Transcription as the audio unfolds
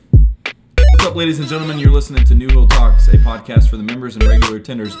up, ladies and gentlemen? You're listening to New Hill Talks, a podcast for the members and regular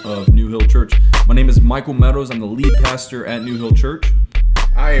attenders of New Hill Church. My name is Michael Meadows. I'm the lead pastor at New Hill Church.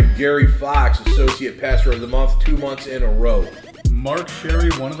 I am Gary Fox, Associate Pastor of the Month, 2 months in a row. Mark Sherry,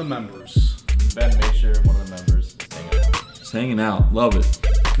 one of the members. Ben Maysher, one of the members. Just hanging out. Love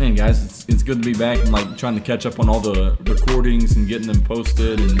it. Man, guys, it's good to be back and like trying to catch up on all the recordings and getting them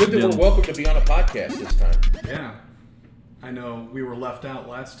posted. And Good that we're welcome to be on a podcast this time. Yeah. I know we were left out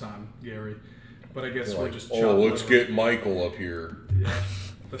last time, Gary, but I guess we're Like, just let's get Michael up here. Yeah,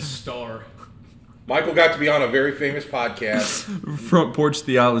 the star. Michael got to be on a very famous podcast. Front Porch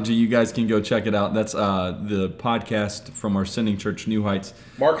Theology. You guys can go check it out. That's the podcast from our sending church, New Heights.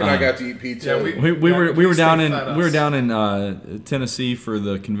 Mark and I got to eat pizza. Yeah, We were down in Tennessee for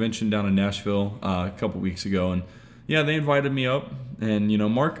the convention down in Nashville a couple weeks ago, and yeah, they invited me up, and you know,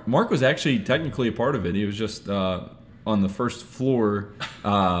 Mark was actually technically a part of it. He was just on the first floor,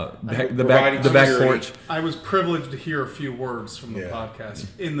 the back porch. I was privileged to hear a few words from the podcast.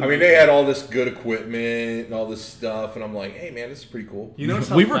 They had all this good equipment and all this stuff, and I'm like, hey man, this is pretty cool. You know,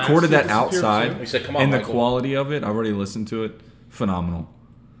 we recorded that outside. We said, come on, and Michael. The quality of it, I already listened to it, phenomenal.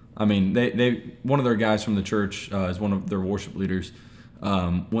 I mean, they one of their guys from the church is one of their worship leaders.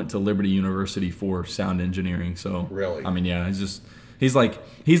 Went to Liberty University for sound engineering. So really, I mean, yeah,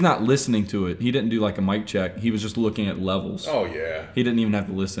 he's not listening to it. He didn't do like a mic check. He was just looking at levels. Oh yeah. He didn't even have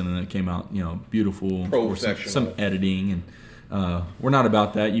to listen, and it came out, you know, beautiful. Professional. Some editing, and we're not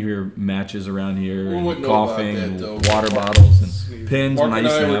about that. You hear matches around here, and coughing, and water bottles, and pins. Mark when and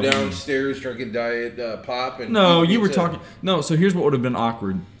I used I to were have them. downstairs drinking diet pop. And No, you were pizza. talking. No, so here's what would have been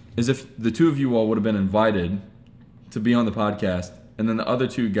awkward: is if the two of you all would have been invited to be on the podcast, and then the other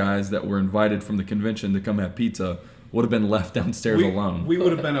two guys that were invited from the convention to come have pizza would have been left downstairs alone. We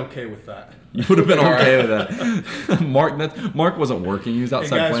would have been okay with that. You would have been okay with that. Mark wasn't working. He was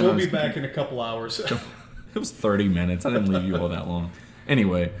outside Hey guys, playing. we'll be back in a couple hours. It was 30 minutes. I didn't leave you all that long.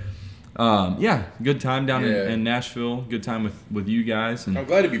 Anyway, yeah, good time down in Nashville. Good time with you guys. And I'm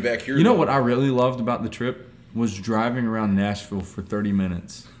glad to be back here. you know what I really loved about the trip was driving around Nashville for 30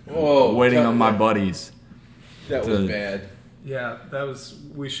 minutes, waiting on my buddies. That was bad. Yeah,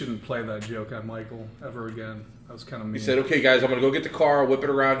 we shouldn't play that joke on Michael ever again. That was kind of mean. He said, okay guys, I'm going to go get the car, I'll whip it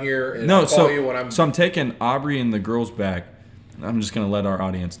around here, and No, I'll call you when I'm... So I'm taking Aubrey and the girls back. I'm just going to let our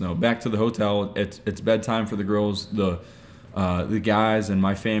audience know. Back to the hotel. It's bedtime for the girls. The guys and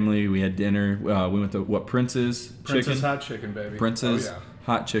my family, we had dinner. We went to Prince's Chicken? Hot Chicken, baby. Prince's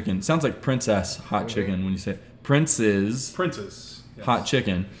Hot Chicken. Sounds like Princess Hot Chicken when you say it. Prince's yes. Hot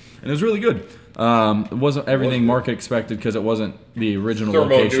Chicken. And it was really good. It wasn't everything Mark expected because it wasn't the original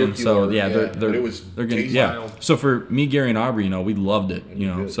location. So yeah, they're getting, yeah. So for me, Gary, and Aubrey, you know, we loved it. You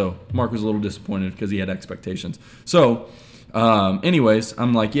know, so Mark was a little disappointed because he had expectations. So, anyways,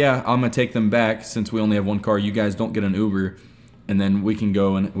 I'm like, yeah, I'm gonna take them back since we only have one car. You guys don't get an Uber, and then we can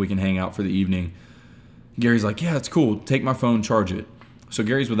go and we can hang out for the evening. Gary's like, yeah, it's cool. Take my phone, charge it. So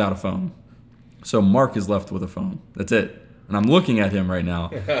Gary's without a phone. So Mark is left with a phone. That's it. And I'm looking at him right now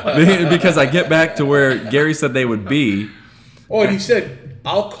because I get back to where Gary said they would be. Oh, and he said,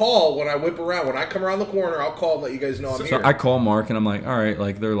 I'll call when I whip around. When I come around the corner, I'll call and let you guys know I'm here. So I call Mark and I'm like, all right,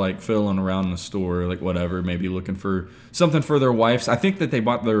 like they're like fiddling around in the store, like whatever, maybe looking for something for their wives. I think that they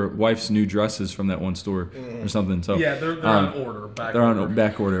bought their wife's new dresses from that one store or something. So yeah, they're on order. They're on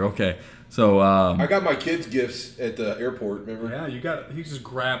back order. Okay. So I got my kids' gifts at the airport. Remember? Yeah, he's just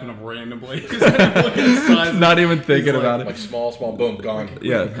grabbing them randomly. Not even thinking about it. Like small, boom, gone.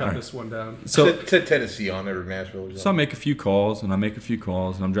 Yeah, cut this one down. So it said Tennessee on it or Nashville or something. So I make a few calls and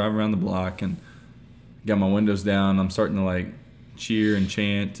I'm driving around the block and got my windows down. I'm starting to like cheer and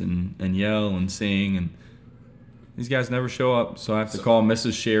chant and yell and sing, and these guys never show up, so I have to call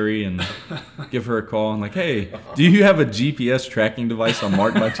Mrs. Sherry and give her a call. I'm like, hey, do you have a GPS tracking device on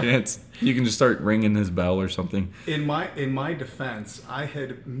Mark by chance? You can just start ringing his bell or something. In my defense, I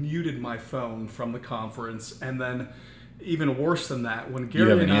had muted my phone from the conference, and then even worse than that, when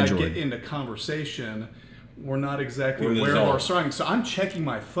Gary and I get into conversation, we're not exactly aware of our surroundings. So I'm checking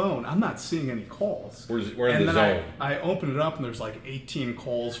my phone. I'm not seeing any calls. We're in the zone. I open it up, and there's like 18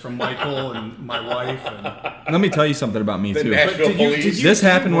 calls from Michael and my wife. And let me tell you something about me, the too. Nashville police. This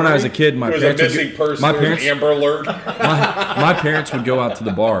happened when I was a kid. My parents a missing person. My parents, Amber Alert. my parents would go out to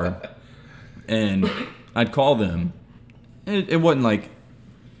the bar, and I'd call them. It wasn't like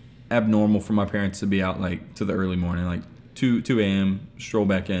abnormal for my parents to be out like to the early morning, like 2 a.m., stroll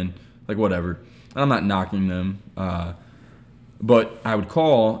back in, like whatever. I'm not knocking them, but I would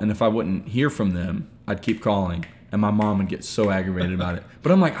call, and if I wouldn't hear from them, I'd keep calling, and my mom would get so aggravated about it.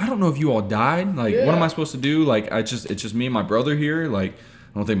 But I'm like, I don't know if you all died. Like, what am I supposed to do? Like, it's just me and my brother here. Like,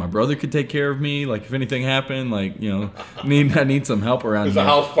 I don't think my brother could take care of me. Like, if anything happened, like, I need some help around here. There's a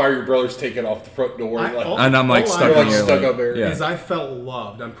house fire, your brother's taking off the front door. And I'm like stuck in here. Stuck up there. Yeah. Because I felt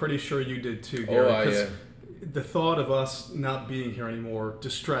loved. I'm pretty sure you did too, Gary. Yeah. The thought of us not being here anymore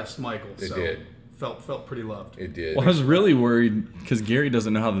distressed Michael. It did. Felt pretty loved. It did. Well, I was really worried because Gary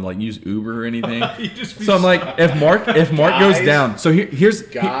doesn't know how to like use Uber or anything. So I'm like, if Mark goes down. So here's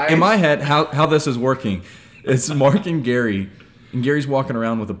in my head how this is working. It's Mark and Gary. And Gary's walking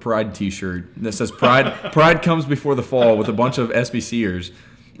around with a Pride T-shirt that says Pride comes before the fall with a bunch of SBCers.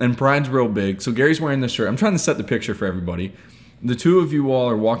 And Pride's real big. So Gary's wearing this shirt. I'm trying to set the picture for everybody. The two of you all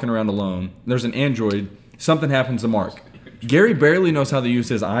are walking around alone. There's an Android. Something happens to Mark. Gary barely knows how to use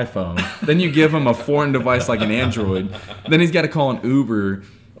his iPhone. Then you give him a foreign device like an Android. Then he's got to call an Uber.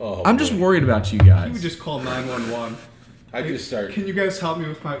 I'm just worried about you guys. You would just call 911. Can you guys help me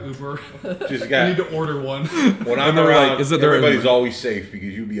with my Uber? I need to order one. When I'm around, everybody's always safe because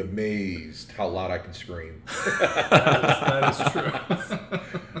you'd be amazed how loud I can scream. That is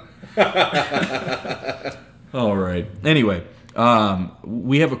true. All right. Anyway.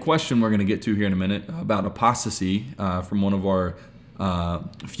 We have a question we're going to get to here in a minute about apostasy from one of our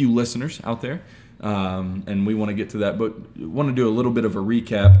few listeners out there, and we want to get to that, but want to do a little bit of a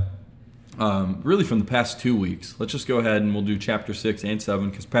recap really from the past 2 weeks. Let's just go ahead and we'll do chapter 6 and 7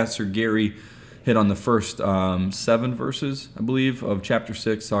 because Pastor Gary hit on the first 7 verses, I believe, of chapter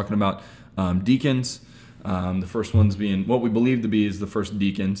 6, talking about deacons. The first ones being what we believe to be is the first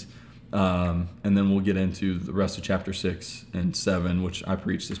deacons. And then we'll get into the rest of chapter 6 and 7, which I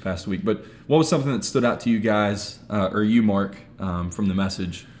preached this past week. But what was something that stood out to you guys, or you, Mark, from the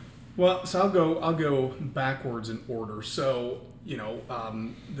message? Well, so I'll go backwards in order. So,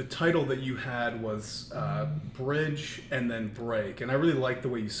 the title that you had was Bridge and then Break. And I really like the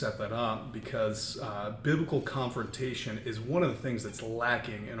way you set that up because biblical confrontation is one of the things that's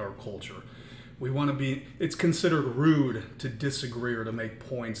lacking in our culture. It's considered rude to disagree or to make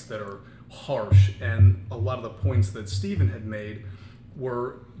points that are harsh. And a lot of the points that Stephen had made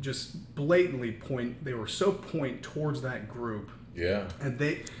were just blatantly they were so point towards that group. Yeah. And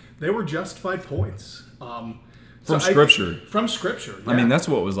they were justified points. From Scripture. From Scripture, yeah. I mean, that's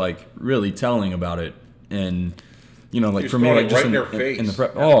what was like really telling about it. And, like for me, like just right in their face. In the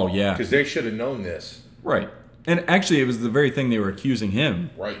prep. Oh, yeah. Because they should have known this. Right. And actually, it was the very thing they were accusing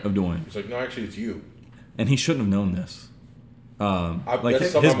him of doing. It's like, no, actually, it's you. And he shouldn't have known this. That's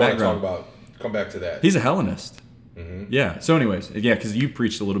something I want to talk about. Come back to that. He's a Hellenist. Mm-hmm. Yeah. So anyways, because you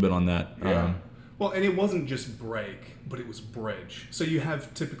preached a little bit on that. Yeah. Well, and it wasn't just break, but it was bridge. So you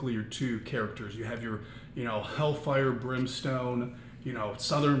have typically your two characters. You have your, hellfire, brimstone,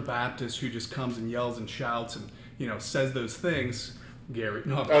 Southern Baptist who just comes and yells and shouts and, says those things. Gary.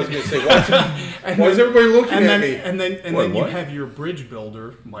 No, I was going to say, why is everybody looking at me? And then you have your bridge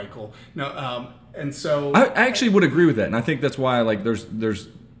builder, Michael. No, and so I actually would agree with that, and I think that's why there's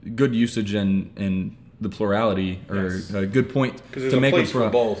good usage in the plurality or a good point to make it for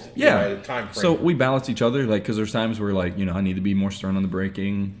both. Yeah, time frame. So we balance each other, because there's times where I need to be more stern on the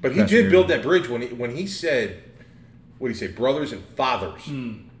braking. But he did build that bridge when he said, what did he say, brothers and fathers.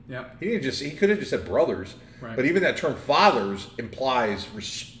 Yeah, he could have just said brothers. Right. But even that term fathers implies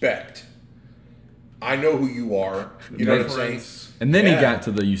respect. I know who you are. You know what I'm saying? And then he got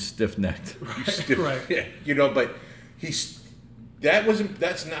to the you stiff-necked. You stiff, right. But that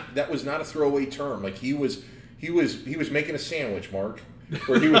was not a throwaway term. Like he was making a sandwich, Mark.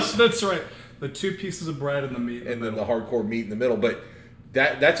 Where he was That's right. The 2 pieces of bread and the meat and then the hardcore meat in the middle. But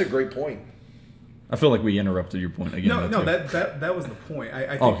that's a great point. I feel like we interrupted your point again. No, that was the point.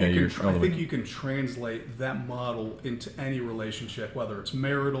 I think you can translate that model into any relationship, whether it's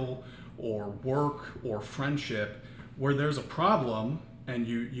marital or work or friendship, where there's a problem and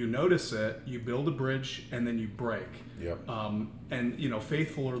you notice it, you build a bridge, and then you break. Yep. And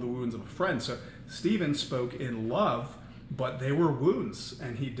faithful are the wounds of a friend. So Stephen spoke in love, but they were wounds,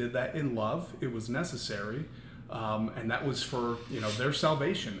 and he did that in love. It was necessary. And that was for their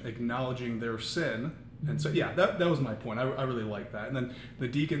salvation, acknowledging their sin. And so that was my point. I really like that. And then the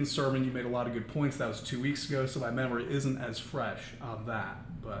deacon's sermon, you made a lot of good points. That was 2 weeks ago, so my memory isn't as fresh of that,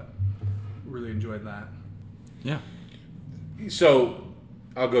 but really enjoyed that. Yeah. So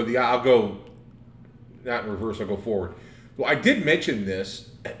I'll go not in reverse. I'll go forward. Well, I did mention this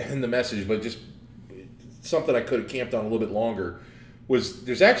in the message, but just something I could have camped on a little bit longer.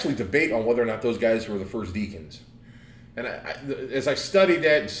 There's actually debate on whether or not those guys were the first deacons. And as I studied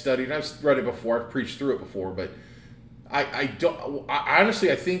that and I've read it before, I've preached through it before, but I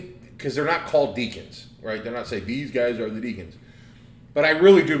honestly think, because they're not called deacons, right? They're not saying these guys are the deacons. But I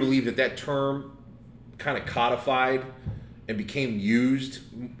really do believe that term kind of codified and became used,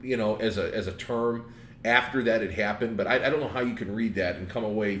 as a term after that had happened. But I don't know how you can read that and come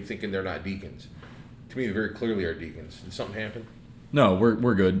away thinking they're not deacons. To me, they very clearly are deacons. Did something happen? No,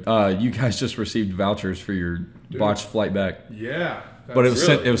 we're good. You guys just received vouchers for your botched flight back. Yeah. But it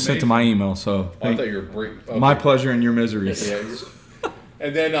was sent to my email, so I thought you were okay. My pleasure and your miseries.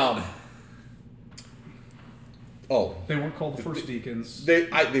 And then they weren't called the first deacons. They were.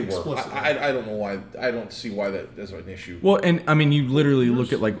 I don't know why. I don't see why that's an issue. Well, and I mean, you literally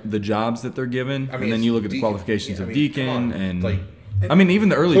look at like the jobs that they're given, and then you look at the qualifications of deacon, and I mean, even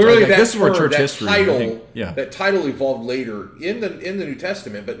the early clearly this is where church history. That title evolved later in the New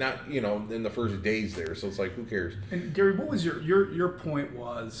Testament, but not in the first days there. So it's like, who cares? And Gary, what was your point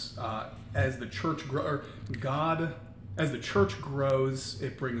was as the church as the church grows,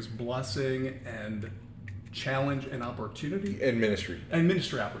 it brings blessing and challenge and opportunity and ministry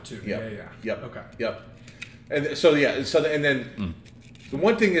opportunity. Yep. Okay. Yep. And so and then the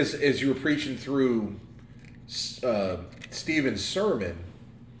one thing is, as you were preaching through Stephen's sermon,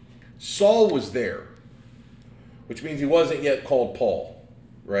 Saul was there, which means he wasn't yet called Paul,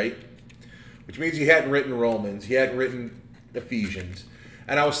 right? Which means he hadn't written Romans, he hadn't written Ephesians.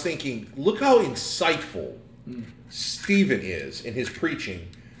 And I was thinking, look how insightful Stephen is in his preaching.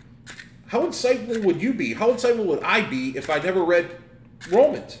 How insightful would you be? How insightful would I be if I never read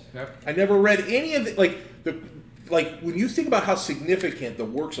Romans? Yep. I never read any of it. Like when you think about how significant the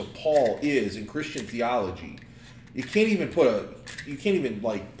works of Paul is in Christian theology, you can't even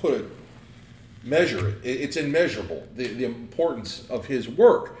measure it. It's immeasurable, the importance of his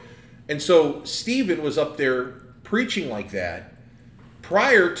work. And so Stephen was up there preaching like that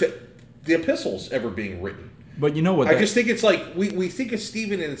prior to the epistles ever being written. But you know what? I just think it's like we think of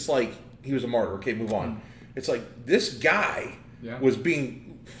Stephen and it's like he was a martyr. Okay, move on. It's like this guy was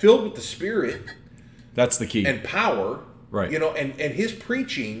being filled with the Spirit. That's the key. And power. Right. And his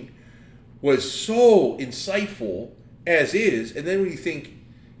preaching was so insightful as is. And then when you think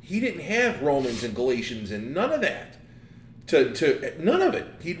he didn't have Romans and Galatians and none of that. None of it.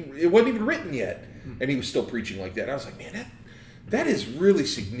 It wasn't even written yet. And he was still preaching like that. And I was like, man, that is really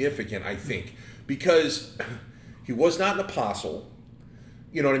significant, I think. Because he was not an apostle.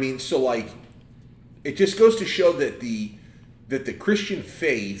 You know what I mean? So like it just goes to show that the Christian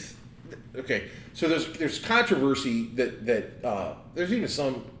faith, okay, so there's controversy that there's even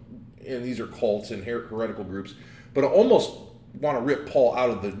some, and these are cults and heretical groups, but I almost want to rip Paul out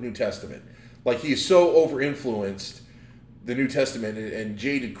of the New Testament. Like he is so over-influenced the New Testament and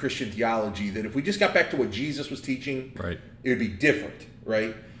jaded Christian theology that if we just got back to what Jesus was teaching, right, it would be different,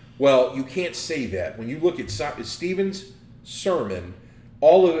 right? Well, you can't say that. When you look at Stephen's sermon,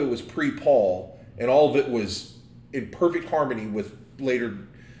 all of it was pre-Paul, and all of it was in perfect harmony with the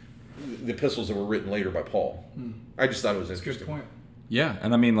epistles that were written later by Paul. I just thought it was interesting. Good point. Yeah,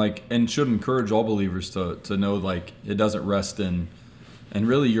 and I mean, like, and should encourage all believers to know, like, it doesn't rest in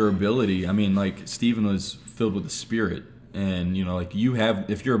really your ability. I mean, like, Stephen was filled with the Spirit, and, like,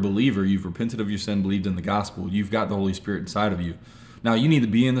 if you're a believer, you've repented of your sin, believed in the gospel, you've got the Holy Spirit inside of you. Now, you need to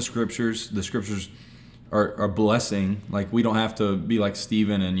be in the Scriptures. The Scriptures are a blessing. Like, we don't have to be like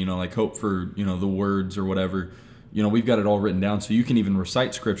Stephen and, like, hope for, the words or whatever. We've got it all written down, so you can even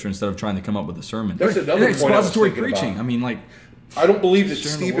recite Scripture instead of trying to come up with a sermon. That's another point expository preaching. I mean, like, I don't believe that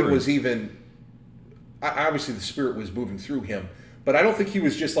Stephen was even. Obviously, the Spirit was moving through him, but I don't think he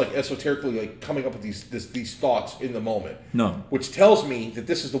was just like esoterically like coming up with these thoughts in the moment. No, which tells me that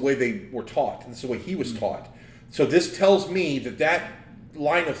this is the way they were taught, and this is the way he was taught. So this tells me that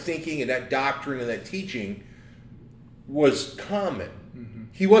line of thinking and that doctrine and that teaching was common.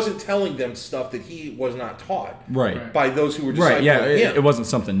 He wasn't telling them stuff that he was not taught by those who were discipling him. It wasn't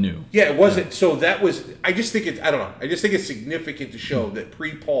something new. Yeah, it wasn't. Yeah. So that was. I just think I don't know. I just think it's significant to show that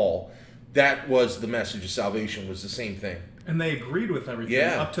pre-Paul, that was the message of salvation was the same thing. And they agreed with everything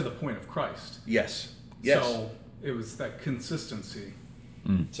up to the point of Christ. Yes. So it was that consistency.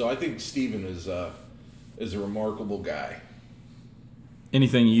 So I think Stephen is a remarkable guy.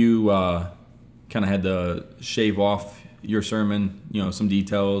 Anything you kind of had to shave off your sermon, some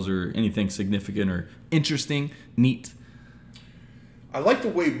details or anything significant or interesting, neat? I like the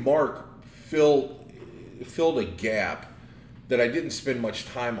way Mark filled a gap that I didn't spend much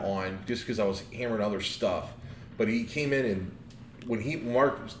time on just because I was hammering other stuff. But he came in and when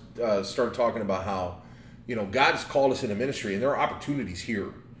Mark started talking about how, God's called us into ministry and there are opportunities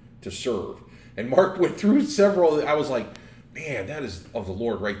here to serve. And Mark went through several. I was like, man, that is of the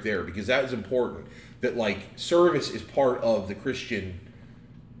Lord right there, because that is important. That like service is part of the Christian.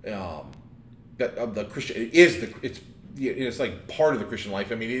 It's like part of the Christian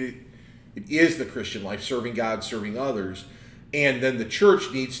life. I mean, it is the Christian life, serving God, serving others. And then the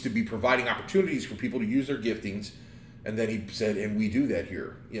church needs to be providing opportunities for people to use their giftings. And then he said, and we do that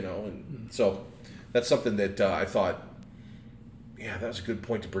here, And so that's something that I thought, yeah, that was a good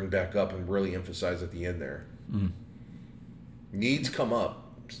point to bring back up and really emphasize at the end there. Mm-hmm. Needs come up,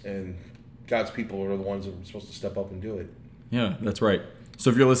 and God's people are the ones that are supposed to step up and do it. Yeah, that's right. So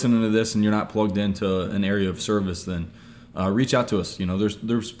if you're listening to this and you're not plugged into an area of service, then reach out to us.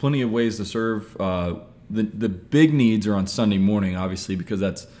 There's plenty of ways to serve. The big needs are on Sunday morning, obviously, because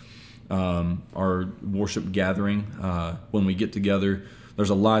that's our worship gathering. When we get together, there's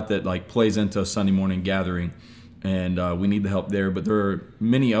a lot that plays into a Sunday morning gathering, and we need the help there. But there are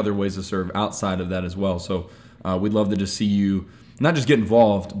many other ways to serve outside of that as well. So we'd love to just see you not just get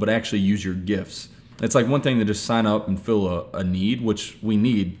involved, but actually use your gifts. It's like one thing to just sign up and fill a need, which we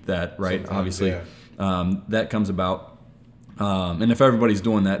need that, right? Sometimes, obviously, yeah. That comes about. And if everybody's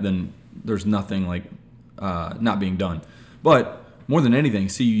doing that, then there's nothing not being done. But more than anything,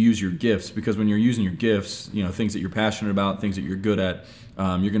 see you use your gifts, because when you're using your gifts, things that you're passionate about, things that you're good at,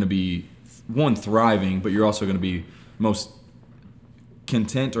 you're going to be, one, thriving, but you're also going to be most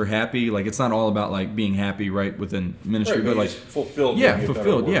content or happy. It's not all about being happy, right, within ministry, right, but fulfilled. Yeah,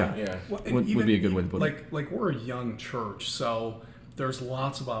 fulfilled. Yeah, well, would be a good way to put it. We're a young church, so there's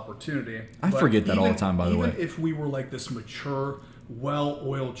lots of opportunity. I forget that all the time, by the way. Even if we were this mature,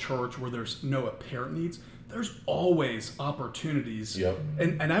 well-oiled church where there's no apparent needs, there's always opportunities. Yep.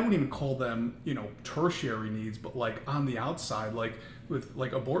 And I wouldn't even call them, tertiary needs, but on the outside, with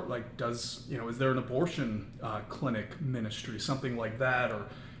is there an abortion clinic ministry, something like that, or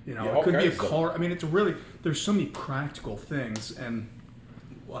it could be a car. I mean, it's really, there's so many practical things, and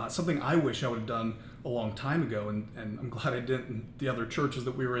something I wish I would have done a long time ago, and I'm glad I didn't in the other churches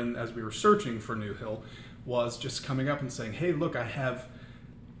that we were in as we were searching for New Hill, was just coming up and saying, hey, look,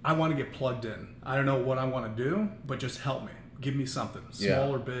 I want to get plugged in. I don't know what I want to do, but just help me. Give me something,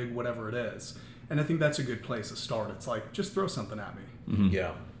 small or big, whatever it is. And I think that's a good place to start. It's just throw something at me. Mm-hmm.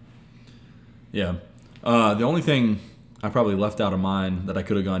 Yeah. Yeah. The only thing I probably left out of mine that I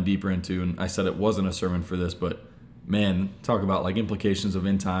could have gone deeper into, and I said it wasn't a sermon for this, but man, talk about implications of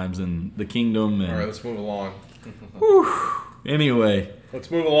end times and the kingdom. And, all right, let's move along. Anyway.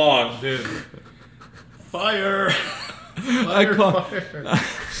 Let's move along, dude. Fire.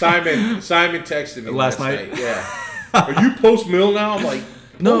 Simon texted me last night. Yeah. Are you post-mill now? I'm like,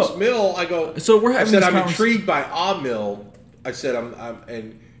 post-mill? I go, so we're having I'm intrigued by a-mill. I said,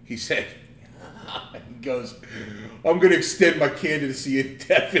 and he said, he goes, I'm going to extend my candidacy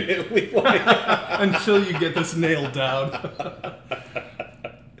indefinitely. Until you get this nailed down.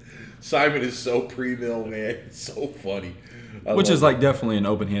 Simon is so pre-mill, man. It's so funny. Which is definitely an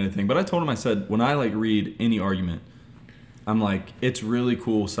open-handed thing. But I told him, I said, when I read any argument, I'm it's really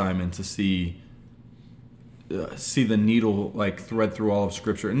cool, Simon, to see the needle thread through all of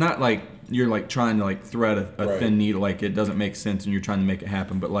Scripture, and not you're trying to thread a thin needle, it doesn't make sense, and you're trying to make it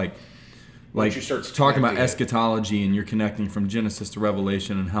happen, but you start talking about eschatology, and you're connecting from Genesis to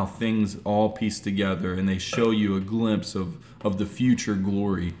Revelation, and how things all piece together, and they show you a glimpse of the future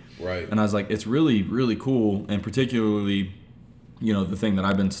glory. Right. And I was it's really, really cool, and particularly, the thing that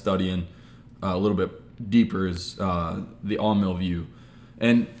I've been studying a little bit deeper is the all-mill view.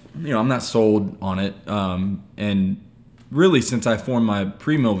 And, I'm not sold on it. And really, since I formed my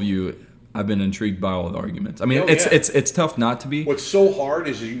pre-mill view, I've been intrigued by all the arguments. I mean, it's tough not to be. What's so hard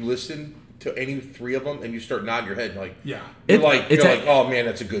is you listen to any three of them and you start nodding your head and yeah. You're oh man,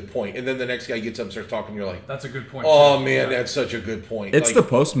 that's a good point. And then the next guy gets up and starts talking, you're like, that's a good point. Oh man, that's such a good point. It's the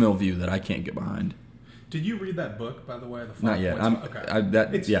post-mill view that I can't get behind. Did you read that book, by the way? Not yet.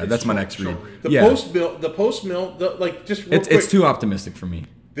 That's my next read. The post-mill, just real quick, it's too optimistic for me.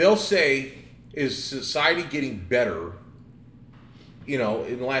 They'll say, is society getting better, in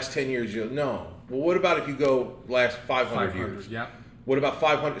the last 10 years? No. Well, what about if you go last 500 years? Yeah. What about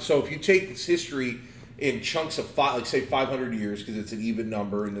 500? So if you take this history in chunks of say 500 years, because it's an even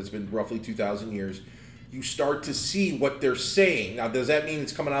number and it's been roughly 2,000 years, you start to see what they're saying. Now, does that mean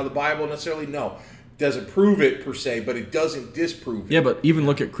it's coming out of the Bible necessarily? No. Doesn't prove it per se, but it doesn't disprove it. Yeah, but even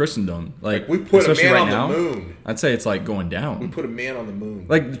look at Christendom. We put a man on the moon. I'd say it's going down. We put a man on the moon.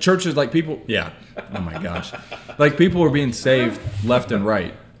 The churches, people. Yeah. Oh my gosh. People were being saved left and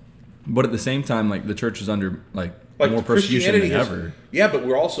right, but at the same time, the church is under more persecution than ever. Yeah, but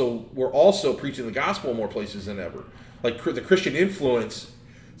we're also preaching the gospel in more places than ever. The Christian influence.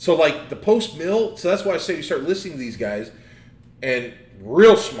 So the post-mill. So that's why I say you start listening to these guys, and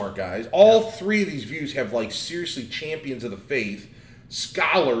real smart guys. All three of these views have seriously champions of the faith,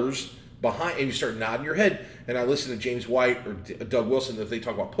 scholars behind, and you start nodding your head. And I listen to James White or Doug Wilson if they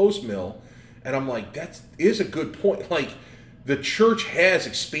talk about post-mill, and I'm that is a good point. the church has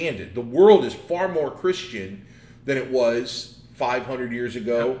expanded. The world is far more Christian than it was 500 years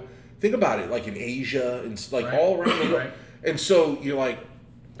ago. Yep. Think about it, like in Asia and like all around the world. Right. And so you're like,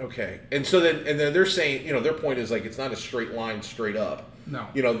 okay. And so then they're saying, their point is like it's not a straight line straight up. No.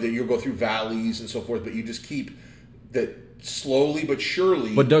 That you'll go through valleys and so forth, but you just keep that slowly but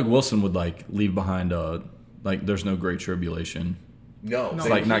surely. But Doug Wilson would leave behind there's no great tribulation. No, it's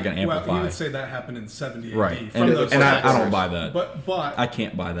not going to amplify. Well, he would say that happened in 70 AD. Right, and I don't buy that. But I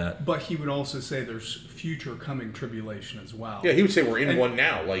can't buy that. But he would also say there's future coming tribulation as well. Yeah, he would say we're in one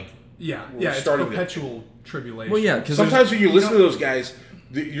now. It's perpetual tribulation. Well, yeah, because sometimes when you listen to those guys,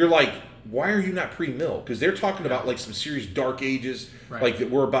 you're like, why are you not pre-mill? Because they're talking about like some serious dark ages, like that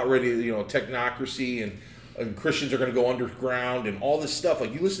we're about ready, technocracy and Christians are going to go underground and all this stuff.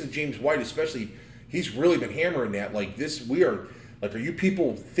 Like you listen to James White, especially, he's really been hammering that. Like this, we are. Like, are you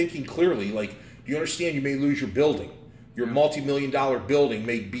people thinking clearly? Like, do you understand you may lose your building? Your multi-million-dollar building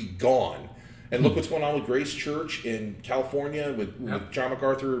may be gone. And look what's going on with Grace Church in California with John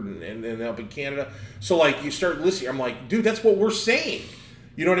MacArthur and up in Canada. So, like, you start listening. I'm like, dude, that's what we're saying.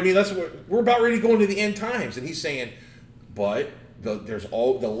 You know what I mean? That's what we're about ready to go into the end times. And he's saying, but the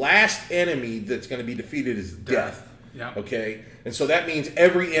last enemy that's going to be defeated is death. Yeah. Okay? And so that means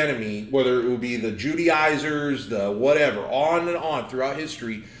every enemy, whether it would be the Judaizers, the whatever, on and on throughout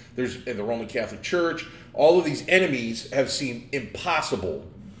history, there's in the Roman Catholic Church, all of these enemies have seemed impossible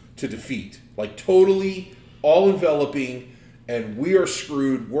to defeat. Like totally all-enveloping, and we are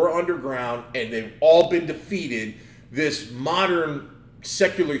screwed, we're underground, and they've all been defeated. This modern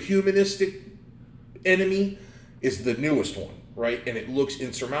secular humanistic enemy is the newest one, right? And it looks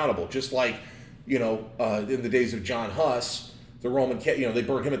insurmountable, just like in the days of John Huss, the Roman, they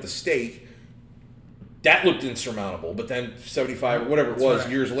burned him at the stake. That looked insurmountable. But then 75 or whatever it was,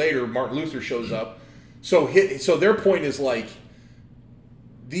 years later, Martin Luther shows up. So their point is like,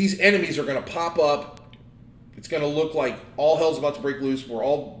 these enemies are going to pop up. It's going to look like all hell's about to break loose. We're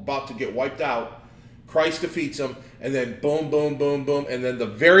all about to get wiped out. Christ defeats them. And then boom, boom, boom, boom. And then the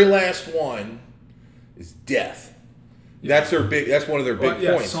very last one is death. Yeah. That's one of their big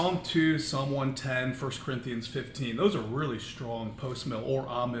points. Psalm 2, Psalm 110, 1 Corinthians 15. Those are really strong post-mill or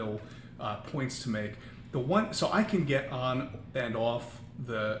a-mill points to make. So I can get on and off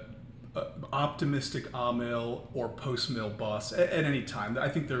the optimistic a-mill or post-mill bus at any time. I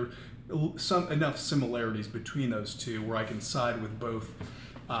think there are enough similarities between those two where I can side with both.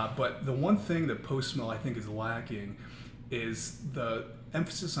 But the one thing that post-mill I think is lacking is the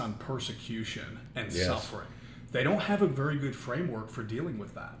emphasis on persecution and suffering. They don't have a very good framework for dealing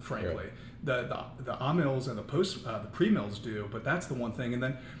with that, frankly. Right. The a-mills and the pre-mills do, but that's the one thing. And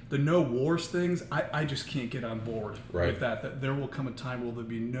then the no wars things, I just can't get on board with that. That there will come a time where there'll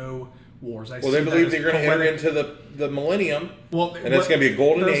be no wars. They believe they're going to enter into the millennium, and it's going to be a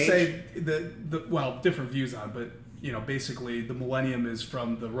golden age. They'll say different views on it, but basically the millennium is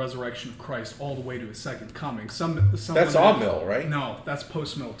from the resurrection of Christ all the way to his second coming. That's a-mill, right? No, that's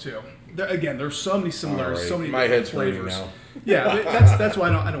post-mill too. There's so many similarities, so many My head's flavors. Now. Yeah, that's why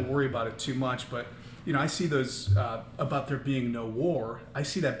I don't worry about it too much. But I see those about there being no war. I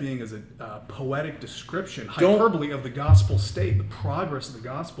see that being as a poetic description, hyperbole of the gospel state, the progress of the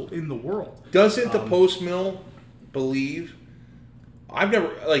gospel in the world. Doesn't the post-mill believe? I've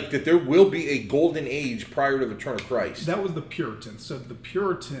never that there will be a golden age prior to the return of Christ. That was the Puritans. So the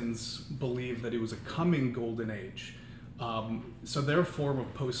Puritans believed that it was a coming golden age. So their form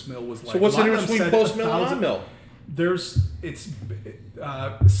of post-mill was like. So what's the difference between post-mill and on-mill?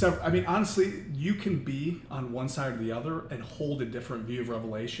 Several. I mean, honestly, you can be on one side or the other and hold a different view of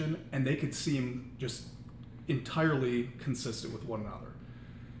Revelation, and they could seem just entirely consistent with one another.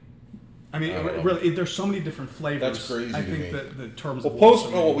 I mean, really, there's so many different flavors. That's crazy. I think that the terms. Well,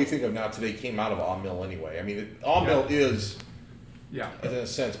 post-mill, what we think of now today, came out of a-mill anyway. I mean, a-mill is. Yeah, in a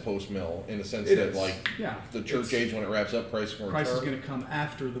sense, post-mill, in a sense that the church age when it wraps up, Christ is going to come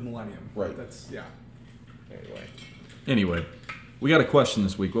after the millennium. Right. That's Anyway, we got a question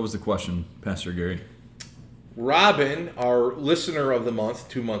this week. What was the question, Pastor Gary? Robin, our listener of the month,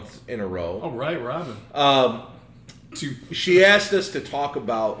 2 months in a row. Oh, right, Robin. She asked us to talk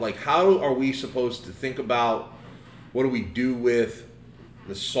about how are we supposed to think about what do we do with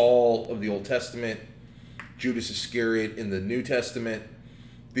the Saul of the Old Testament, Judas Iscariot in the New Testament,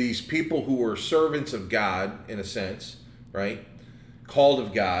 these people who were servants of God, in a sense, right? Called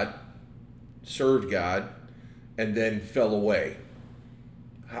of God, served God, and then fell away.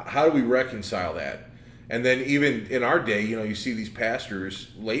 How do we reconcile that? And then even in our day, you see these pastors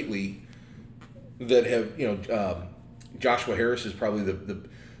lately that have, Joshua Harris is probably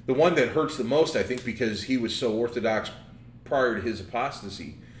the one that hurts the most, I think, because he was so orthodox prior to his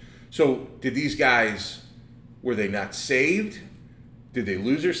apostasy. So did these guys, were they not saved? Did they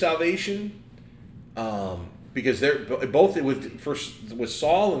lose their salvation? Because they're both with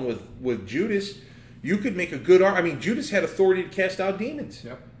Saul and with Judas, you could make a good argument. I mean, Judas had authority to cast out demons.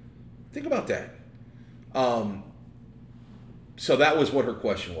 Yep. Think about that. So that was what her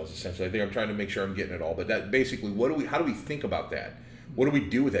question was, essentially. I think I'm trying to make sure I'm getting it all. But that basically, how do we think about that? What do we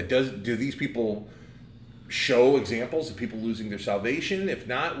do with that? Do these people show examples of people losing their salvation? If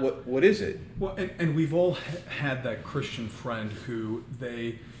not, what is it? Well, and we've all had that Christian friend who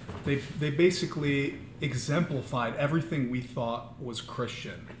they basically exemplified everything we thought was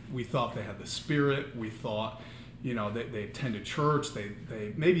Christian. We thought they had the Spirit. We thought, they attended church.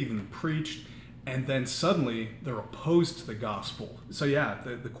 They maybe even preached. And then suddenly they're opposed to the gospel. So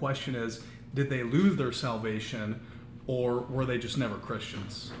the question is, did they lose their salvation, or were they just never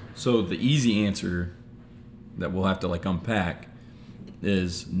Christians? So the easy answer that we'll have to unpack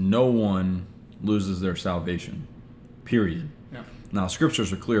is no one loses their salvation, period. Yeah. Now,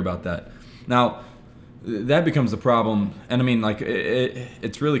 scriptures are clear about that. Now, that becomes the problem, and I mean,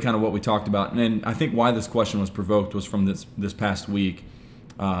 it's really kind of what we talked about, and I think why this question was provoked was from this past week,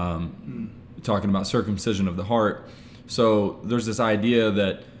 talking about circumcision of the heart. So there's this idea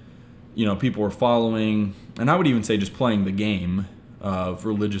that, people are following, and I would even say just playing the game of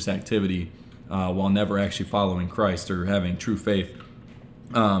religious activity while never actually following Christ or having true faith.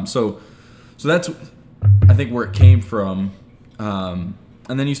 So that's, I think, where it came from. And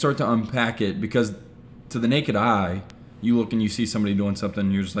then you start to unpack it, because to the naked eye, you look and you see somebody doing something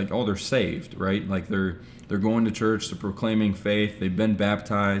and you're just like, oh, they're saved, right? Like they're going to church, they're proclaiming faith, they've been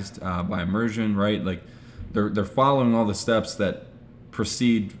baptized by immersion, right? Like they're following all the steps that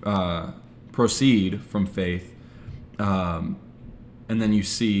proceed from faith, and then you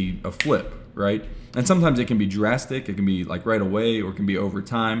see a flip, right? And sometimes it can be drastic, it can be right away, or it can be over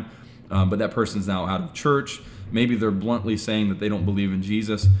time, but that person's now out of church. Maybe they're bluntly saying that they don't believe in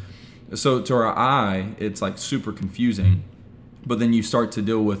Jesus. So to our eye, it's super confusing. But then you start to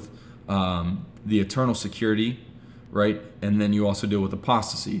deal with the eternal security, right? And then you also deal with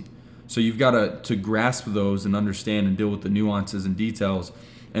apostasy. So you've got to grasp those and understand and deal with the nuances and details.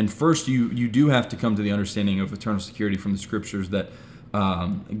 And first, you do have to come to the understanding of eternal security from the scriptures, that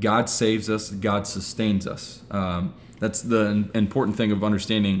God saves us, God sustains us. That's the important thing of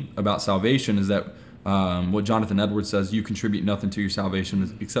understanding about salvation, is that what Jonathan Edwards says, you contribute nothing to your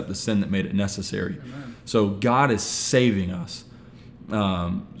salvation except the sin that made it necessary. Amen. So God is saving us.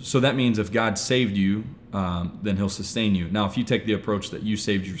 So that means if God saved you, then he'll sustain you. Now, if you take the approach that you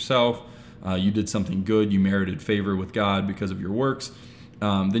saved yourself, you did something good, you merited favor with God because of your works,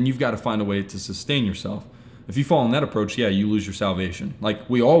 then you've got to find a way to sustain yourself. If you fall in that approach, you lose your salvation. Like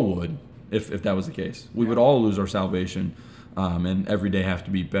we all would, if that was the case. We would all lose our salvation, and every day have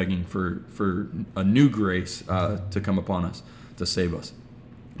to be begging for a new grace to come upon us, to save us.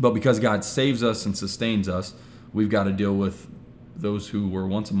 But because God saves us and sustains us, we've got to deal with those who were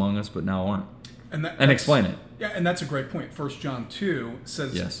once among us but now aren't. And explain it. Yeah, and that's a great point. 1 John 2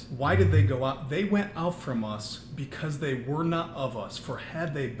 says, yes. Why did they go out? They went out from us because they were not of us. For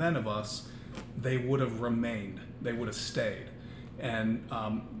had they been of us, they would have remained. They would have stayed. And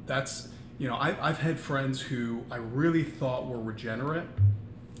that's, I've had friends who I really thought were regenerate,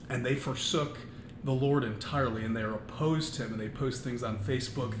 and they forsook the Lord entirely, and they're opposed to him, and they post things on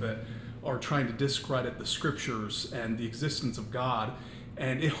Facebook that are trying to discredit the scriptures and the existence of God,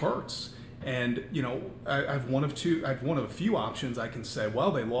 and it hurts. And I've one of a few options. I can say,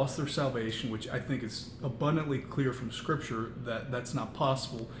 well, they lost their salvation, which I think is abundantly clear from scripture that that's not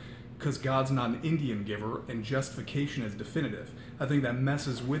possible, because God's not an Indian giver and justification is definitive. I think that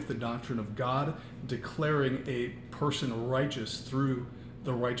messes with the doctrine of God declaring a person righteous through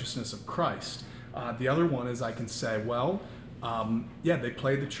the righteousness of Christ. The other one is I can say, well, they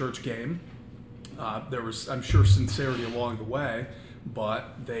played the church game. There was, I'm sure, sincerity along the way,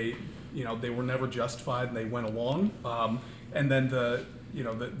 but they were never justified and they went along. And then the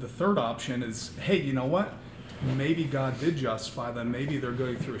third option is, hey, you know what? Maybe God did justify them. Maybe they're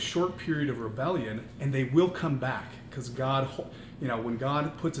going through a short period of rebellion, and they will come back, because God, when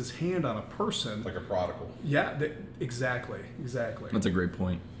God puts his hand on a person, like a prodigal. Yeah, exactly. That's a great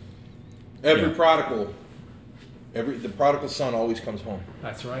point. The prodigal son always comes home.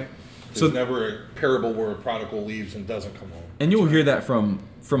 That's right. There's never a parable where a prodigal leaves and doesn't come home. And you'll hear that from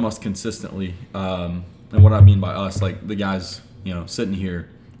us consistently. And what I mean by us, like the guys, sitting here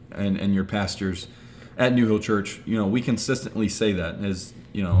and your pastors at New Hill Church, we consistently say that as,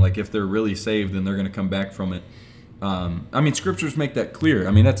 if they're really saved, then they're going to come back from it. Scriptures make that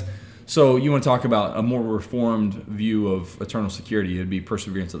clear. That's So you want to talk about a more reformed view of eternal security? It'd be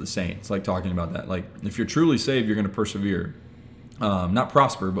perseverance of the saints, like talking about that. Like if you're truly saved, you're going to persevere. Not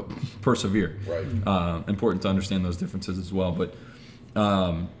prosper, but persevere. Right. Important to understand those differences as well. But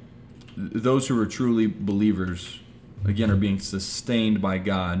those who are truly believers, again, are being sustained by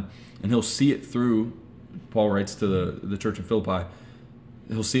God, and he'll see it through. Paul writes to the church of Philippi,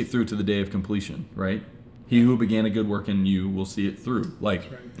 he'll see it through to the day of completion, right? He who began a good work in you will see it through.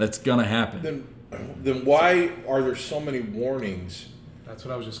 Like, that's going to happen. Then why are there so many warnings? That's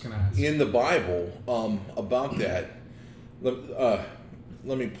what I was just going to ask. In the Bible about that.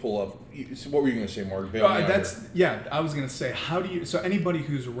 Let me pull up. So what were you going to say, Mark? I was going to say, so anybody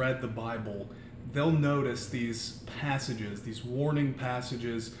who's read the Bible, they'll notice these passages, these warning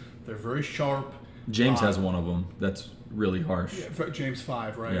passages. They're very sharp. James has one of them that's really harsh. Yeah, James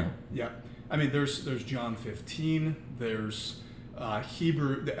 5, right? Yeah. I mean, there's John 15. There's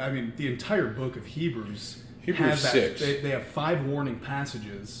Hebrew. I mean, the entire book of Hebrews has 6. They have 5 warning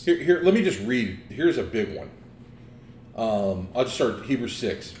passages. Here, let me just read. Here's a big one. I'll just start Hebrews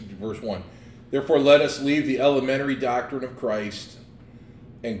 6, verse 1. Therefore, let us leave the elementary doctrine of Christ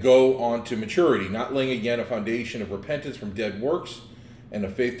and go on to maturity, not laying again a foundation of repentance from dead works and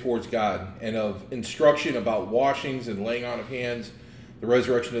of faith towards God, and of instruction about washings and laying on of hands, the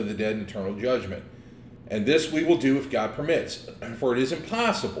resurrection of the dead and eternal judgment. And this we will do if God permits. For it is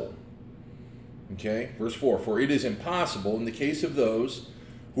impossible. Okay, verse 4. For it is impossible in the case of those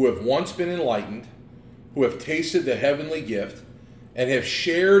who have once been enlightened, who have tasted the heavenly gift, and have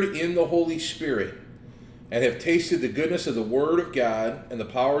shared in the Holy Spirit, and have tasted the goodness of the Word of God and the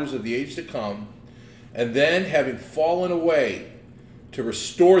powers of the age to come, and then, having fallen away, to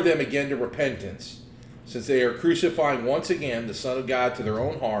restore them again to repentance, since they are crucifying once again the Son of God to their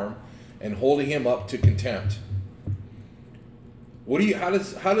own harm and holding him up to contempt. How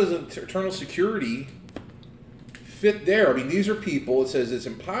does eternal security fit there? I mean, these are people, it says it's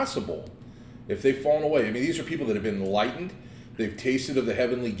impossible if they've fallen away. I mean, these are people that have been enlightened. They've tasted of the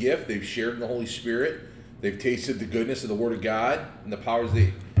heavenly gift. They've shared in the Holy Spirit. They've tasted the goodness of the Word of God and the powers of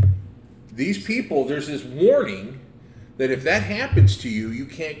the... These people, there's this warning that if that happens to you, you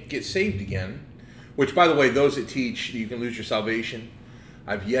can't get saved again. Which, by the way, those that teach you can lose your salvation,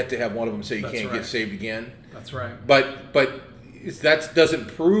 I've yet to have one of them say you can't get saved again. That's right. But that doesn't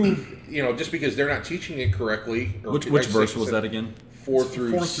prove, just because they're not teaching it correctly. Which verse was that again? 4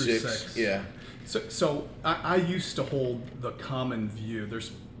 through 6. Yeah. So I used to hold the common view.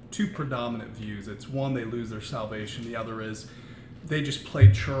 There's 2 predominant views. It's one, they lose their salvation. The other is they just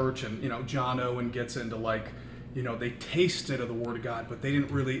play church, and John Owen gets into they tasted of the Word of God, but they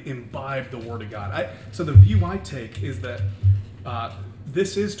didn't really imbibe the Word of God. So the view I take is that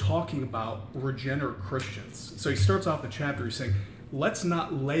this is talking about regenerate Christians. So he starts off the chapter, he's saying, let's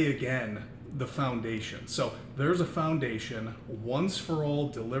not lay again the foundation. So there's a foundation, once for all,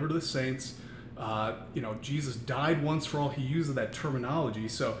 delivered to the saints. Jesus died once for all. He uses that terminology.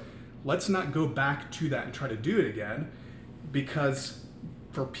 So let's not go back to that and try to do it again, because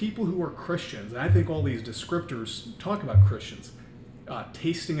for people who are Christians, and I think all these descriptors talk about Christians,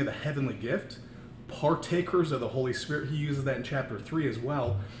 tasting of the heavenly gift, partakers of the Holy Spirit, he uses that in chapter 3 as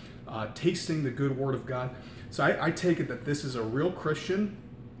well, tasting the good Word of God. So I take it that this is a real Christian,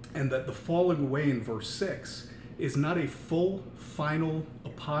 and that the falling away in verse 6 is not a full, final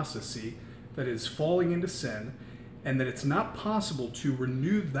apostasy that is falling into sin, and that it's not possible to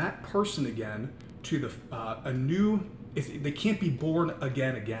renew that person again to a new... They can't be born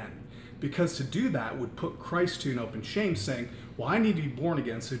again. Because to do that would put Christ to an open shame, saying, well, I need to be born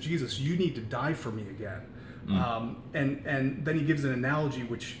again, so Jesus, you need to die for me again. And then he gives an analogy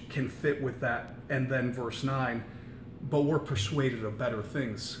which can fit with that. And then verse 9, but we're persuaded of better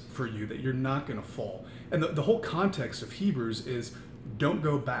things for you, that you're not going to fall. And the whole context of Hebrews is, don't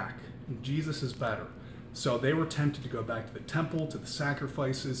go back. Jesus is better. So they were tempted to go back to the temple, to the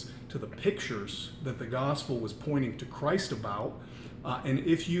sacrifices, to the pictures that the gospel was pointing to Christ about. And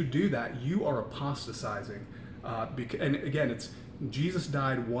if you do that, you are apostatizing. And again, it's Jesus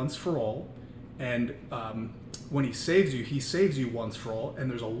died once for all. And when he saves you once for all. And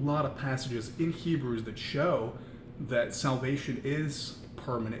there's a lot of passages in Hebrews that show that salvation is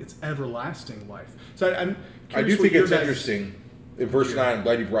permanent. It's everlasting life. So I do think it's interesting. In verse 9, I'm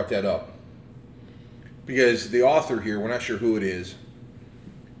glad you brought that up. Because the author here, we're not sure who it is,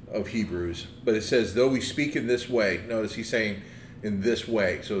 of Hebrews, but it says, though we speak in this way, notice he's saying in this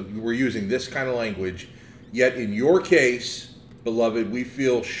way, so we're using this kind of language, yet in your case, beloved, we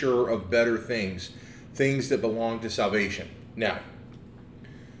feel sure of better things that belong to salvation. Now,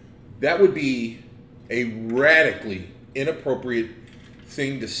 that would be a radically inappropriate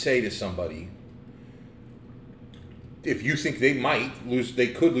thing to say to somebody if you think they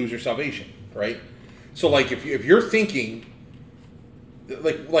could lose their salvation, right? So like if you're thinking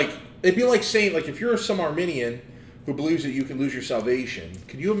like it'd be like saying, like, if you're some Arminian who believes that you can lose your salvation,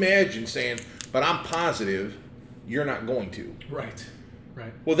 can you imagine saying, but I'm positive you're not going to? Right.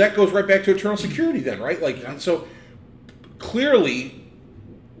 Well, that goes right back to eternal security then, right? Like, so clearly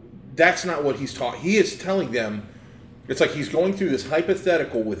that's not what he's taught. He is telling them, it's like he's going through this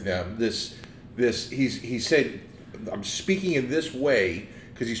hypothetical with them. He said, I'm speaking in this way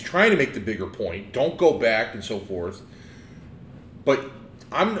because he's trying to make the bigger point. Don't go back and so forth. But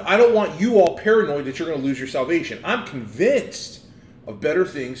I don't want you all paranoid that you're going to lose your salvation. I'm convinced of better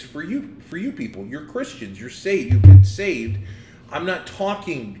things for you people. You're Christians. You're saved. You've been saved. I'm not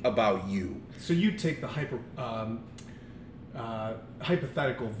talking about you. So you take the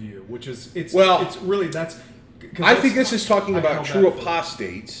hypothetical view, which is it's really that's. I think this is talking about true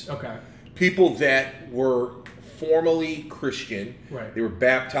apostates. Okay. People that were formerly Christian. Right. They were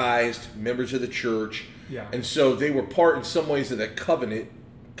baptized, members of the church. Yeah. And so they were part in some ways of that covenant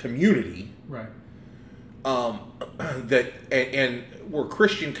community. Right. That and were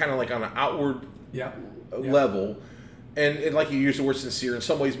Christian kind of like on an outward level. And like you use the word sincere, in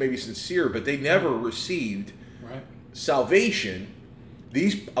some ways maybe sincere, but they never received salvation.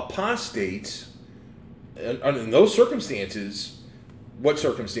 These apostates, in those circumstances, what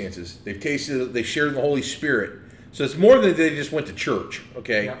circumstances? They've tasted, they shared in the Holy Spirit. So it's more than they just went to church,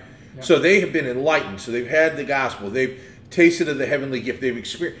 okay? Yeah. Yeah. So they have been enlightened. So they've had the gospel. They've tasted of the heavenly gift. They've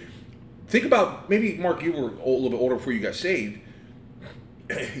experienced. Think about, maybe, Mark, you were a little bit older before you got saved.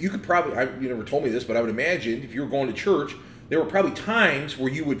 You could probably, you never told me this, but I would imagine if you were going to church, there were probably times where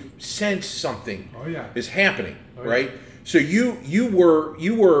you would sense something is happening, right? Yeah. So you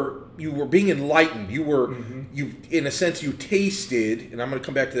were being enlightened. You were you in a sense you tasted, and I'm going to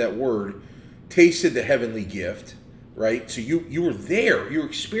come back to that word, tasted the heavenly gift, right? So you were there. You were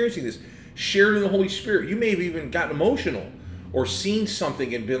experiencing this, shared in the Holy Spirit. You may have even gotten emotional or seen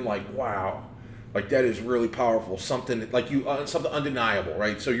something and been like, wow. Like, that is really powerful. Something like something undeniable,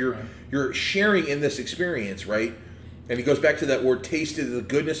 right? So you're sharing in this experience, right? And he goes back to that word, tasted the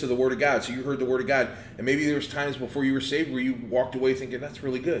goodness of the Word of God. So you heard the Word of God, and maybe there was times before you were saved where you walked away thinking that's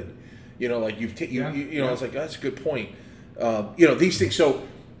really good, like It's like, oh, that's a good point. These things. So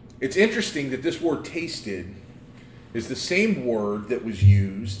it's interesting that this word "tasted" is the same word that was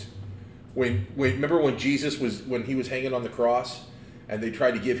used when remember when Jesus was hanging on the cross. And they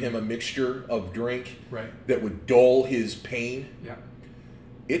tried to give him a mixture of drink that would dull his pain. Yeah,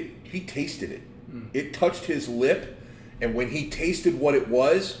 he tasted it. It touched his lip, and when he tasted what it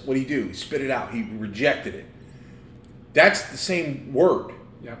was, what did he do? He spit it out. He rejected it. That's the same word.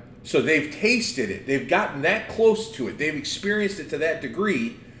 Yeah. So they've tasted it. They've gotten that close to it. They've experienced it to that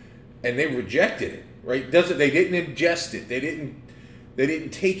degree, and they rejected it. Right? They didn't ingest it. They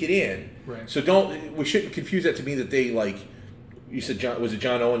didn't take it in. Right. So we shouldn't confuse that to mean that they like. You said John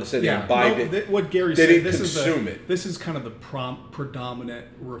Owen that said they imbibed it? What Gary said, didn't consume it. This is kind of the predominant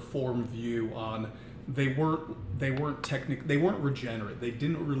Reform view on they weren't regenerate. They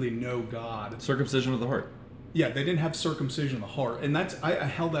didn't really know God. Circumcision of the heart. Yeah, they didn't have circumcision of the heart, and that's I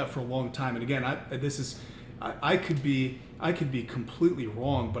held that for a long time. And again, I could be completely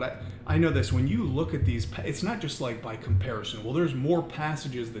wrong, but I know this. When you look at these, it's not just like by comparison. Well, there's more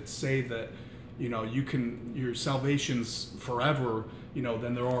passages that say that. Your salvation's forever,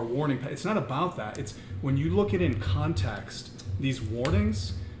 than there are warning. It's not about that. It's when you look at it in context, these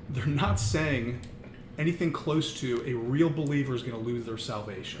warnings, they're not saying anything close to a real believer is going to lose their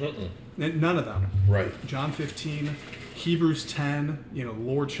salvation. None of them. Right. John 15, Hebrews 10,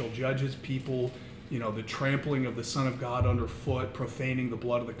 Lord shall judge his people, the trampling of the Son of God underfoot, profaning the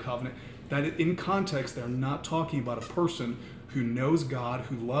blood of the covenant. That in context, they're not talking about a person who knows God,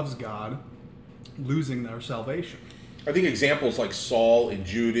 who loves God, losing their salvation. I think examples like Saul and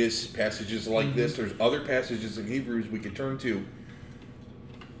Judas, passages like this, there's other passages in Hebrews we could turn to.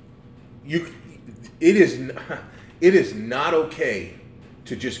 It is not okay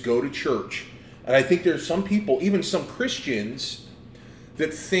to just go to church. And I think there's some people, even some Christians,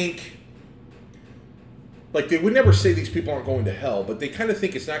 that think, like they would never say these people aren't going to hell, but they kind of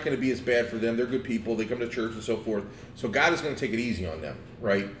think it's not going to be as bad for them. They're good people. They come to church and so forth. So God is going to take it easy on them,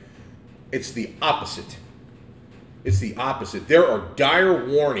 right? It's the opposite. It's the opposite. There are dire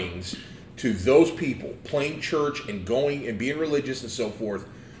warnings to those people playing church and going and being religious and so forth.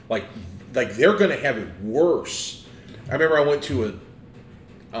 Like they're going to have it worse. I remember I went to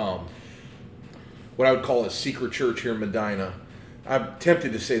what I would call a secret church here in Medina. I'm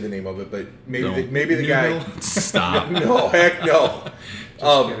tempted to say the name of it, but maybe the guy. Stop. No, heck no.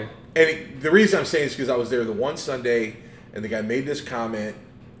 Just kidding. And the reason I'm saying is because I was there the one Sunday, and the guy made this comment,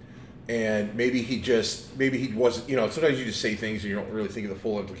 and maybe he wasn't, sometimes you just say things and you don't really think of the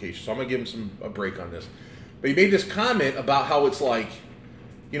full implications. So I'm going to give him a break on this. But he made this comment about how it's like,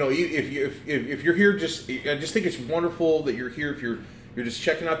 if you're here, I just think it's wonderful that you're here. If you're just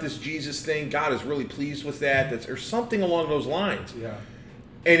checking out this Jesus thing, God is really pleased with that. Or something along those lines. Yeah.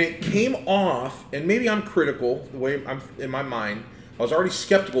 And it came off, and maybe I'm critical the way I'm in my mind. I was already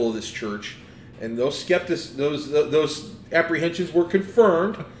skeptical of this church, and those apprehensions were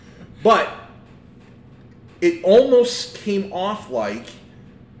confirmed. But it almost came off like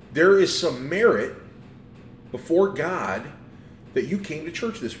there is some merit before God that you came to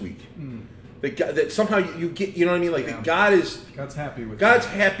church this week. That somehow you get, you know what I mean? Like that God's happy with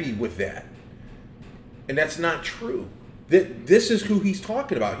happy with that, and that's not true. That this is who he's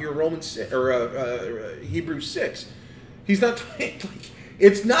talking about here in Hebrews 6. He's not like,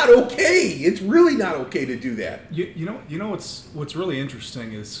 it's not okay. It's really not okay to do that. You know what's really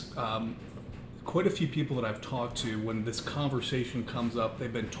interesting is quite a few people that I've talked to, when this conversation comes up,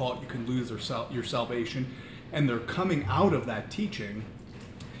 they've been taught you can lose your salvation, and they're coming out of that teaching,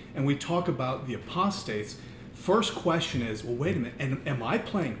 and we talk about the apostates. First question is, well, wait a minute, and am I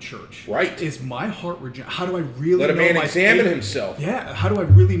playing church? Right. Is my heart regenerate? How do I really let a know man my examine faith? himself? Yeah. How do I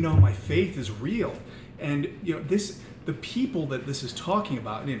really know my faith is real? And the people that this is talking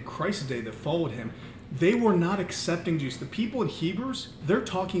about, and in Christ's day that followed him, they were not accepting Jesus. The people in Hebrews, they're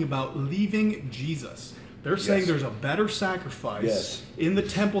talking about leaving Jesus. They're saying there's a better sacrifice in the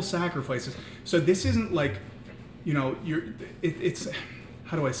temple sacrifices. So this isn't like, it's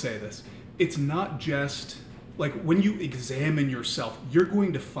how do I say this? It's not just like when you examine yourself, you're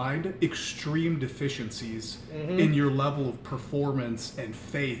going to find extreme deficiencies in your level of performance and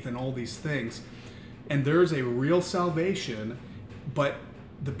faith and all these things. And there's a real salvation, but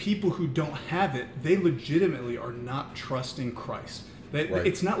the people who don't have it, they legitimately are not trusting Christ.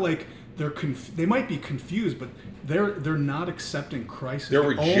 It's not like they might be confused, but they're not accepting Christ. They're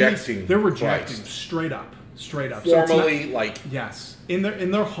rejecting Christ. straight up. Formally, so yes, in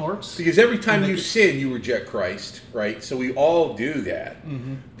their hearts. Because every time you sin, you reject Christ, right? So we all do that.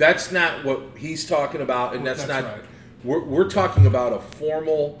 That's not what he's talking about, and that's not. Right. We're talking about a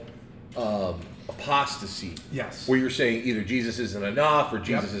formal apostasy. Yes. Where you're saying either Jesus isn't enough, or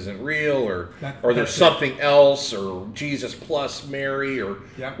Jesus isn't real, or there's something else, or Jesus plus Mary, or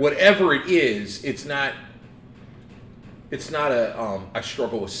whatever it is. It's not I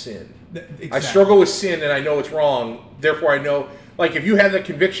struggle with sin. Exactly. I struggle with sin, and I know it's wrong. Therefore, I know. Like if you have the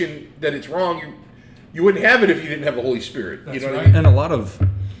conviction that it's wrong, you wouldn't have it if you didn't have the Holy Spirit. That's you know right. what I mean? And a lot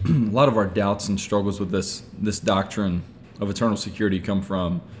of our doubts and struggles with this doctrine of eternal security come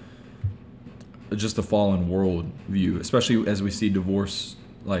from just the fallen world view, especially as we see divorce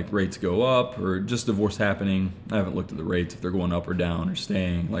rates go up, or just divorce happening. I haven't looked at the rates, if they're going up or down or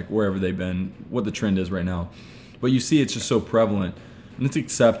staying, like wherever they've been, what the trend is right now. But you see it's just so prevalent, and it's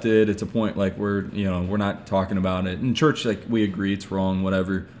accepted. It's a point we're not talking about it. In church, we agree it's wrong,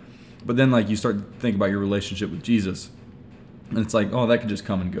 whatever. But then you start to think about your relationship with Jesus, and it's that could just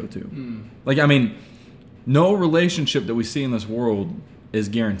come and go too. No relationship that we see in this world is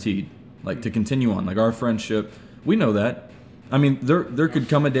guaranteed. To continue on, our friendship, we know that. There could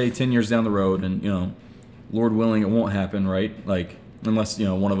come a day 10 years down the road, and Lord willing, it won't happen, right? Unless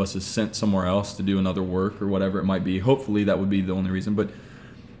one of us is sent somewhere else to do another work or whatever it might be. Hopefully, that would be the only reason. But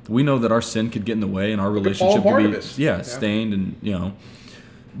we know that our sin could get in the way, and our relationship could be stained, and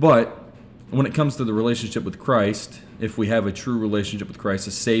But when it comes to the relationship with Christ, if we have a true relationship with Christ,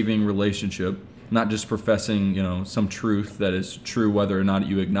 a saving relationship, not just professing, some truth that is true whether or not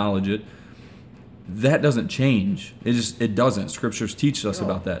you acknowledge it, that doesn't change. It doesn't. Scriptures teach us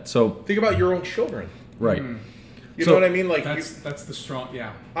about that. So think about your own children. Right. You know what I mean? That's the strong.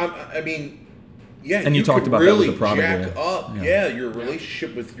 Yeah. And you talked about really that with the prodigal. Jack up, your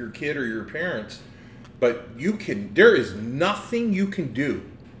relationship with your kid or your parents, but there is nothing you can do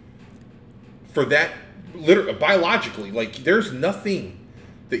for that. Literally, biologically, there's nothing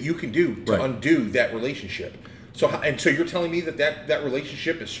that you can do to undo that relationship. So you're telling me that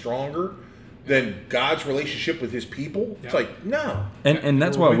relationship is stronger than God's relationship with His people? It's no. And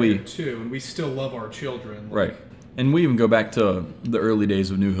that's why we too, and we still love our children. Right. And we even go back to the early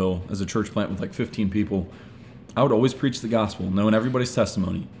days of New Hill as a church plant with 15 people. I would always preach the gospel, knowing everybody's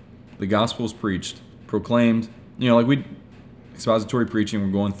testimony. The gospel is preached, proclaimed. Expository preaching,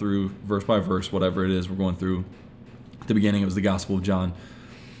 we're going through verse by verse, whatever it is we're going through. At the beginning, it was the Gospel of John.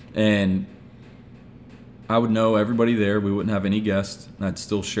 And I would know everybody there. We wouldn't have any guests. And I'd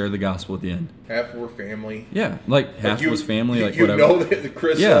still share the gospel at the end. Half were family. Yeah, like half was family. Like you whatever. Know that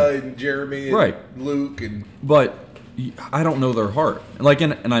Chris and Jeremy and Luke and. But I don't know their heart. Like,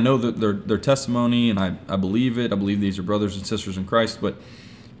 and I know that their testimony, and I believe it. I believe these are brothers and sisters in Christ. But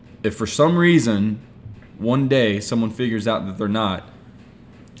if for some reason, one day someone figures out that they're not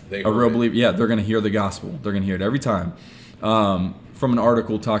a real believer, they're going to hear the gospel. They're going to hear it every time. From an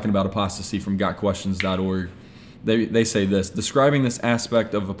article talking about apostasy from gotquestions.org, they say this, describing this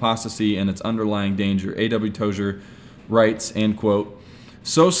aspect of apostasy and its underlying danger. A.W. Tozer writes, and quote,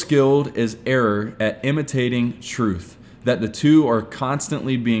 "So skilled is error at imitating truth that the two are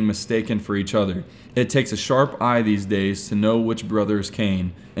constantly being mistaken for each other. It takes a sharp eye these days to know which brother is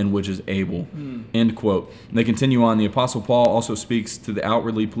Cain and which is Abel." End quote. And they continue on. The Apostle Paul also speaks to the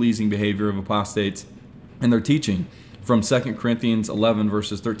outwardly pleasing behavior of apostates and their teaching from 2 Corinthians 11,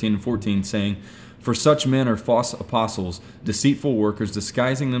 verses 13 and 14, saying, "For such men are false apostles, deceitful workers,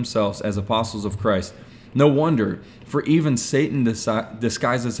 disguising themselves as apostles of Christ. No wonder, for even Satan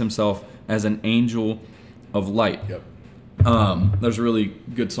disguises himself as an angel of light." Yep. There's a really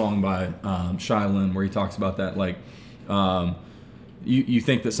good song by Shai Linne where he talks about that. Like, you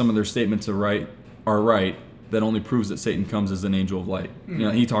think that some of their statements are right. That only proves that Satan comes as an angel of light. You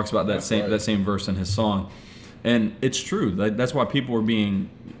know, he talks about that same verse in his song, and it's true. That's why people are being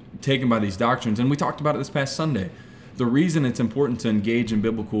taken by these doctrines. And we talked about it this past Sunday. The reason it's important to engage in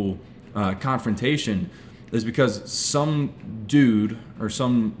biblical confrontation is because some dude or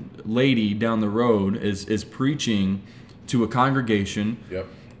some lady down the road is preaching to a congregation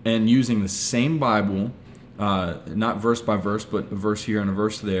and using the same Bible, not verse by verse, but a verse here and a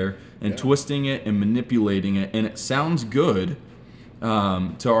verse there, and twisting it and manipulating it. And it sounds good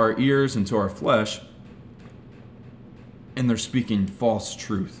to our ears and to our flesh, and they're speaking false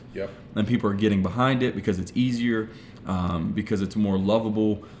truth. And people are getting behind it because it's easier, because it's more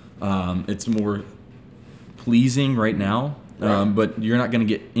lovable, it's more pleasing right now, but you're not going to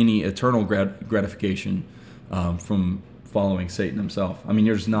get any eternal gratification from following Satan himself. I mean,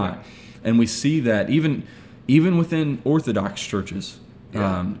 you're just not. And we see that even within Orthodox churches,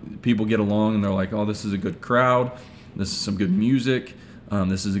 people get along and they're like, "Oh, this is a good crowd. This is some good music.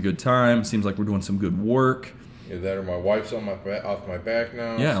 This is a good time. Seems like we're doing some good work." That or my wife's off my back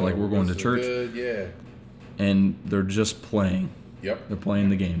now. Yeah, so like we're going to church. Good. Yeah. And they're just playing. Yep. They're playing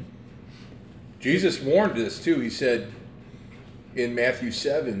the game. Jesus warned us too. He said in Matthew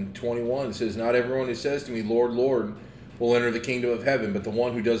 7:21, it says, "Not everyone who says to me, 'Lord, Lord,' will enter the kingdom of heaven, but the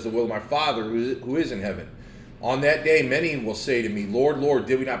one who does the will of my Father who is in heaven. On that day many will say to me, 'Lord, Lord,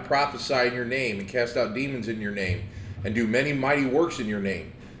 did we not prophesy in your name and cast out demons in your name and do many mighty works in your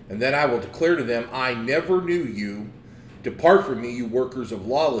name?' And then I will declare to them, 'I never knew you. Depart from me, you workers of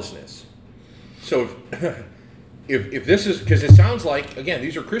lawlessness.'" So if this is, because it sounds like, again,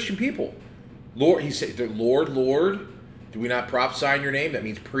 these are Christian people. Lord, he said, "Lord, Lord, did we not prophesy in your name?" That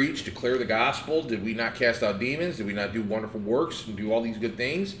means preach, declare the gospel. Did we not cast out demons? Did we not do wonderful works and do all these good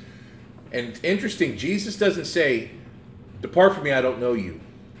things? And it's interesting, Jesus doesn't say, "Depart from me, I don't know you."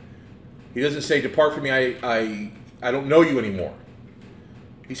 He doesn't say, "Depart from me, I don't know you anymore."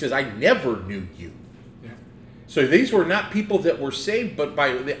 He says, "I never knew you." So these were not people that were saved, but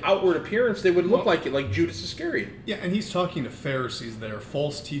by the outward appearance, they would look like it, like Judas Iscariot. Yeah, and he's talking to Pharisees there,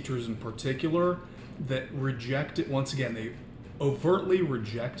 false teachers in particular, that rejected, once again, they overtly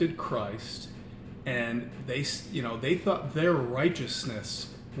rejected Christ, and they thought their righteousness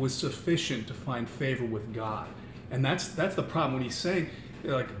was sufficient to find favor with God. And that's the problem when he's saying,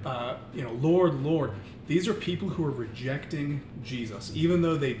 like, "Lord, Lord." These are people who are rejecting Jesus. Even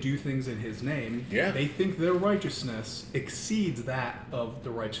though they do things in his name, they think their righteousness exceeds that of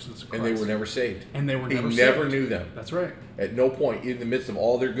the righteousness of Christ. And they were never saved. He never knew them. That's right. At no point, in the midst of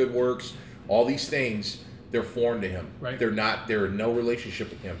all their good works, all these things, they're foreign to him. Right. They're in no relationship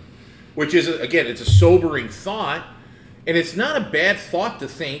with him. Which is, again, it's a sobering thought. And it's not a bad thought to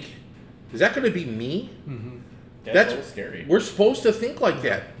think, is that going to be me? Mm-hmm. That's scary. We're supposed to think like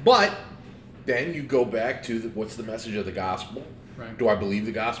that. But then you go back to what's the message of the gospel? Right. Do I believe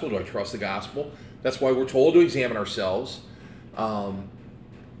the gospel? Do I trust the gospel? That's why we're told to examine ourselves. And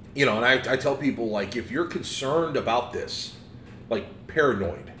I tell people, like, if you're concerned about this, like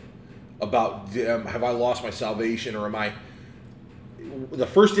paranoid about have I lost my salvation, or am I? The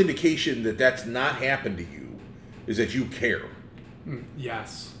first indication that that's not happened to you is that you care.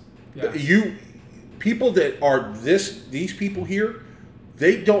 Yes. People that are these people here,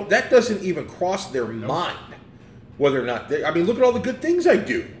 that doesn't even cross their mind whether or not look at all the good things I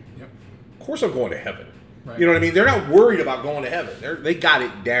do. Yep. Of course I'm going to heaven. Right. You know what I mean? They're not worried about going to heaven. They got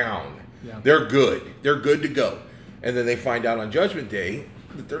it down. Yeah. They're good. They're good to go. And then they find out on Judgment Day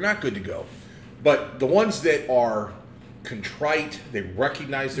that they're not good to go. But the ones that are contrite, they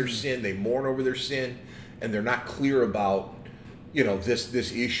recognize their sin, they mourn over their sin, and they're not clear about,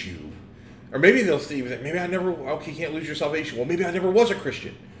 this issue. Or maybe they'll say, maybe I never, okay, you can't lose your salvation. Well, maybe I never was a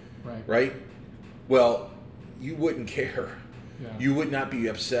Christian. Right? Well, you wouldn't care. Yeah. You would not be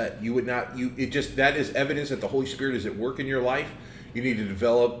upset. You would not, that is evidence that the Holy Spirit is at work in your life. You need to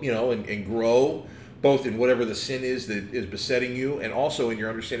develop, and grow, both in whatever the sin is that is besetting you, and also in your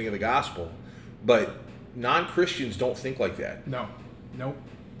understanding of the gospel. But non-Christians don't think like that. No. Nope.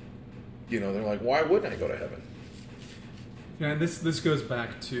 They're like, why wouldn't I go to heaven? Yeah, and this goes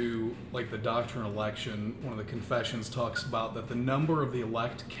back to the doctrine of election. One of the confessions talks about that the number of the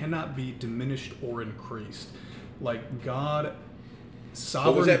elect cannot be diminished or increased. God,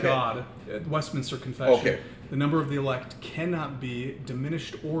 sovereign God, Westminster Confession. Okay. The number of the elect cannot be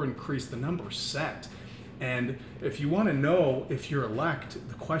diminished or increased. The number is set. And if you want to know if you're elect,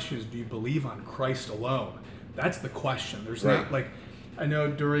 the question is, do you believe on Christ alone? That's the question. There's not I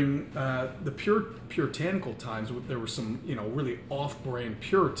know during the puritanical times, there were some really off-brand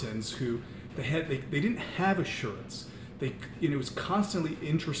Puritans who they didn't have assurance. It was constantly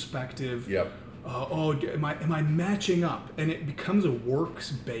introspective. Yep. Am I matching up? And it becomes a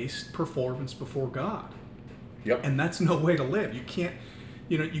works-based performance before God. Yep. And that's no way to live. You can't,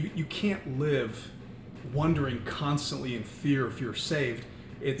 you can't live wondering constantly in fear if you're saved.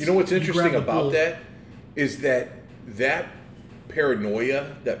 What's interesting about that is that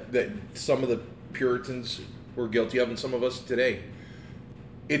paranoia that some of the Puritans were guilty of, and some of us today,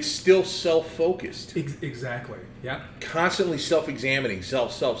 it's still self-focused. Exactly. Yeah. Constantly self-examining,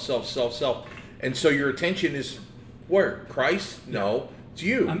 self. And so your attention is where? Christ? No. It's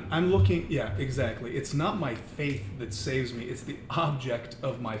you. I'm looking, yeah, exactly. It's not my faith that saves me. It's the object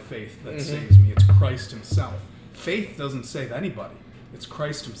of my faith that saves me. It's Christ himself. Faith doesn't save anybody. It's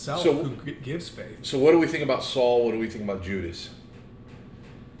Christ himself who gives faith. So what do we think about Saul? What do we think about Judas?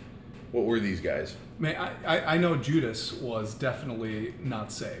 What were these guys? Man, I know Judas was definitely not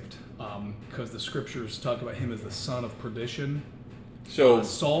saved because the scriptures talk about him as the son of perdition. So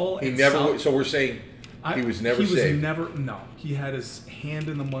Saul, so we're saying he was never saved. He had his hand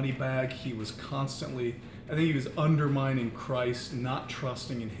in the money bag. He was constantly, I think he was undermining Christ, not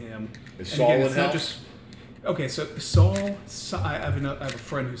trusting in him. Is Saul in hell? Okay, so Saul, I have a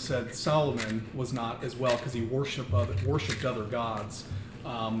friend who said Solomon was not as well because he worshipped other gods.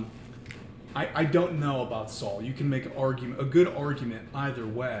 I don't know about Saul. You can make a good argument either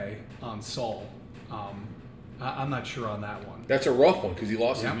way on Saul. I'm not sure on that one. That's a rough one because he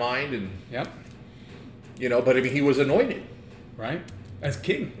lost his mind and. Yep. But he was anointed, right? As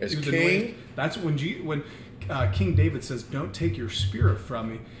king. As he was king. Anointed. That's when King David says, "Don't take your spirit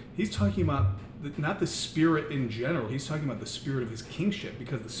from me." He's talking about not the spirit in general. He's talking about the spirit of his kingship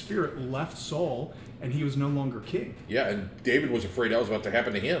because the spirit left Saul and he was no longer king. Yeah, and David was afraid that was about to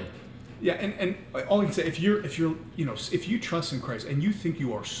happen to him. Yeah, and all I can say, if you trust in Christ and you think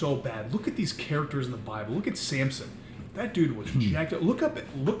you are so bad, look at these characters in the Bible. Look at Samson. That dude was jacked up. Look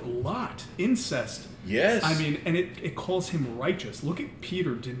Lot, incest. Yes. I mean, and it calls him righteous. Look at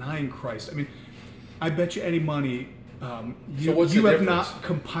Peter denying Christ. I mean, I bet you any money you have not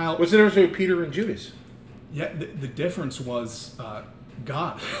compiled. What's the difference between Peter and Judas? Yeah, the difference was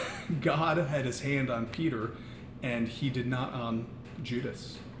God. God had his hand on Peter, and he did not on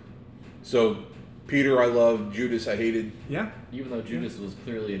Judas. So, Peter I loved, Judas I hated. Yeah. Even though Judas was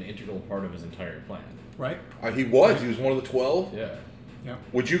clearly an integral part of his entire plan. Right. He was. He was one of the 12. Yeah. Yeah.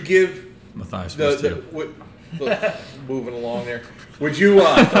 Would you give Matthias moving along there? Would you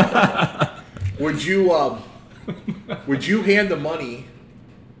would you hand the money?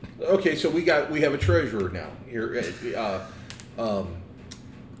 Okay, so we have a treasurer now here.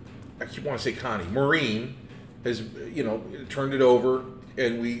 I keep wanting to say Connie. Maureen has turned it over,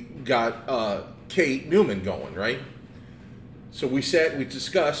 and we got Kate Newman going, right? So we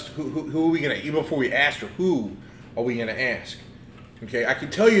discussed who are we going to, even before we asked her, who are we going to ask? Okay, I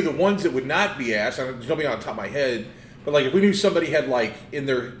can tell you the ones that would not be asked. There's nobody on the top of my head, but if we knew somebody had in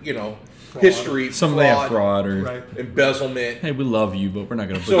their fraud. History, somebody had fraud or embezzlement. Hey, we love you, but we're not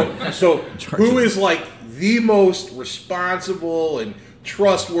going to put so who is the most responsible and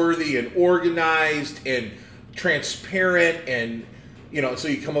trustworthy and organized and transparent and so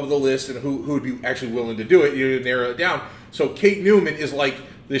you come up with a list and who would be actually willing to do it. You narrow it down. So Kate Newman is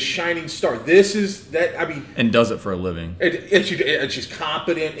the shining star. This is that. I mean, and does it for a living. And she's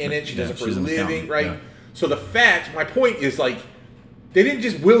competent in it. She does it for a living, right? Yeah. So my point is they didn't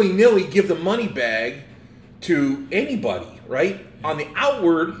just willy-nilly give the money bag to anybody, right? On the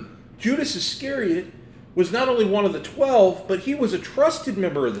outward, Judas Iscariot was not only one of the 12, but he was a trusted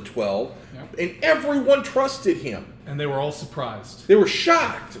member of the 12, and everyone trusted him. And they were all surprised. They were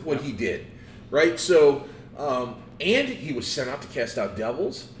shocked what he did, right? So, and he was sent out to cast out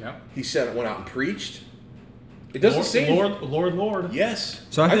devils. Yeah. He went out and preached. It doesn't say Lord. Yes.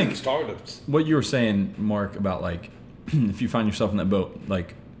 So I think he's talking to what you were saying, Mark, about like if you find yourself in that boat,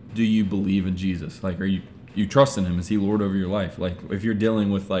 like, do you believe in Jesus? Like, are you trust in him? Is he Lord over your life? Like, if you're dealing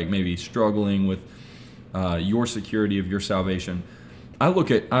with like maybe struggling with your security of your salvation, I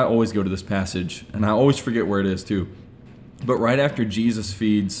always go to this passage, and I always forget where it is too. But right after Jesus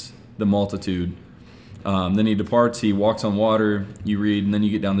feeds the multitude, then he departs, he walks on water, you read, and then you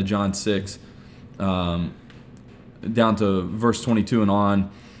get down to John 6, down to verse 22 and on.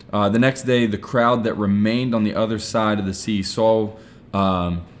 The next day, the crowd that remained on the other side of the sea saw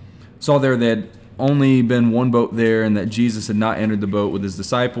there that had only been one boat there, and that Jesus had not entered the boat with his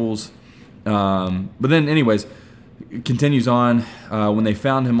disciples. But then, anyways, it continues on. When they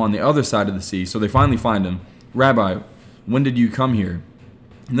found him on the other side of the sea, so they finally find him. Rabbi, when did you come here?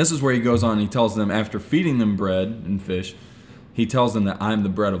 And this is where he goes on and he tells them, after feeding them bread and fish, he tells them that I'm the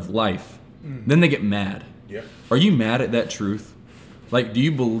bread of life. Then they get mad. Yeah. Are you mad at that truth? Like, do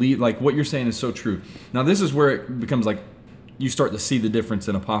you believe, like, what you're saying is so true? Now, this is where it becomes like you start to see the difference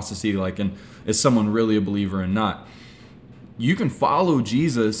in apostasy, like, and is someone really a believer and not? You can follow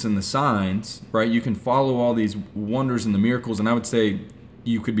Jesus and the signs, right? You can follow all these wonders and the miracles, and I would say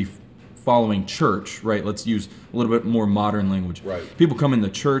you could be following church, right? Let's use a little bit more modern language. Right. People come in the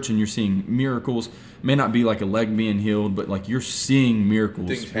church and you're seeing miracles. It may not be like a leg being healed, but like you're seeing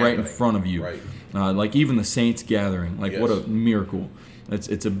miracles right in front of you. Right. Like even the saints gathering, like what a miracle.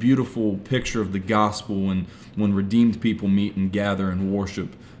 It's a beautiful picture of the gospel when redeemed people meet and gather and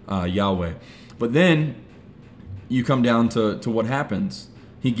worship Yahweh. But then you come down to what happens.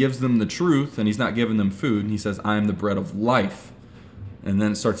 He gives them the truth, and he's not giving them food. And he says, I am the bread of life. And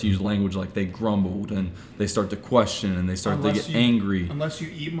then it starts to use language like they grumbled, and they start to question, and they start to get angry. Unless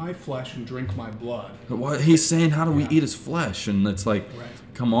you eat my flesh and drink my blood. What he's saying, how do we eat his flesh? And it's like,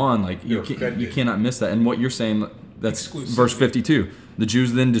 come on, like you cannot miss that. And what you're saying, that's verse 52. The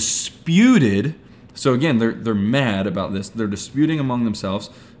Jews then disputed. So again, they're mad about this. They're disputing among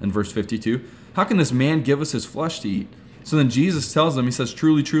themselves in verse 52. How can this man give us his flesh to eat? So then Jesus tells them, he says,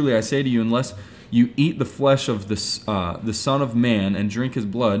 truly, truly, I say to you, unless you eat the flesh of the Son of Man and drink his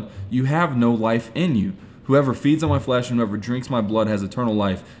blood, you have no life in you. Whoever feeds on my flesh and whoever drinks my blood has eternal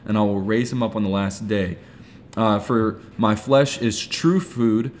life, and I will raise him up on the last day. For my flesh is true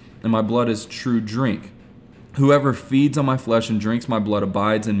food, and my blood is true drink. Whoever feeds on my flesh and drinks my blood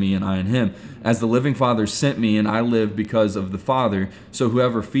abides in me, and I in him. As the living Father sent me, and I live because of the Father, so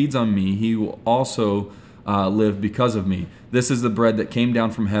whoever feeds on me, he will also live because of me. This is the bread that came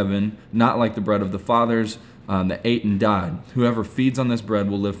down from heaven, not like the bread of the fathers that ate and died. Whoever feeds on this bread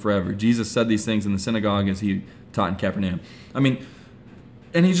will live forever. Jesus said these things in the synagogue as he taught in Capernaum. I mean,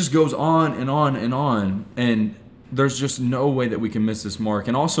 and he just goes on and on and on, and there's just no way that we can miss this mark.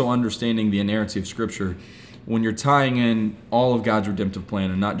 And also understanding the inerrancy of Scripture, when you're tying in all of God's redemptive plan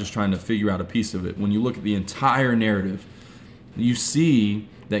and not just trying to figure out a piece of it, when you look at the entire narrative, you see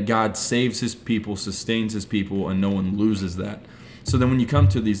that God saves his people, sustains his people, and no one loses that. So then when you come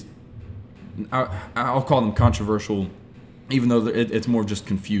to these, I'll call them controversial, even though it's more just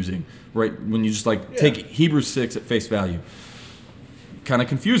confusing, right? When you just take Hebrews 6 at face value, kind of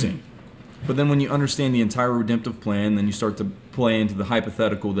confusing. But then when you understand the entire redemptive plan, then you start to play into the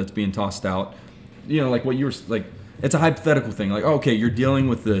hypothetical that's being tossed out. You know, like what you were, like, it's a hypothetical thing. Like, okay, you're dealing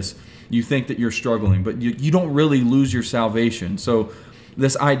with this. You think that you're struggling, but you don't really lose your salvation. So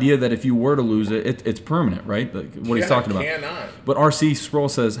this idea that if you were to lose it, it's permanent, right? Like what he's talking about. Cannot. But R.C. Sproul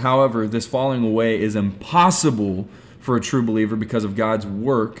says, however, this falling away is impossible for a true believer because of God's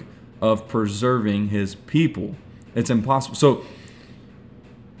work of preserving his people. It's impossible. So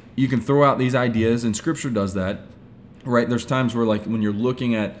you can throw out these ideas, and Scripture does that, right? There's times where, like, when you're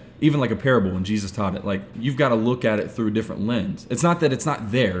looking at even like a parable, when Jesus taught it, like, you've got to look at it through a different lens. It's not that it's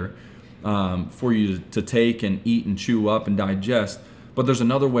not there for you to take and eat and chew up and digest, but there's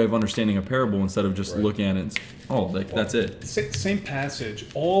another way of understanding a parable instead of just looking at it and that's it. Same passage.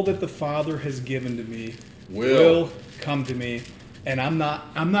 All that the Father has given to me will come to me, and I'm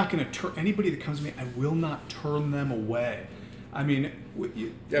not going to turn anybody that comes to me. I will not turn them away. I mean,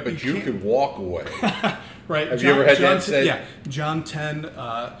 you can walk away. Right? Have you ever had that said? Yeah, John 10.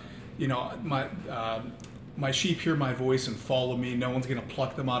 My sheep hear my voice and follow me. No one's going to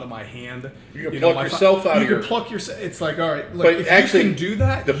pluck them out of my hand. You can pluck yourself out of your... You can pluck yourself. It's like, all right, look, but if actually, you can do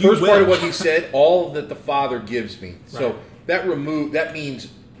that, the first part of what he said, all that the Father gives me. So that means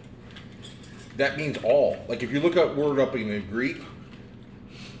that means all. Like if you look up word up in the Greek,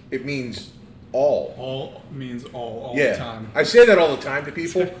 it means all. All means all the time. I say that all the time to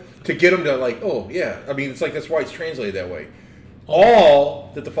people to get them to like, oh yeah. I mean, it's like that's why it's translated that way.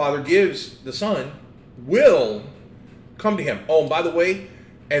 All that the Father gives the Son will come to him. Oh, and by the way,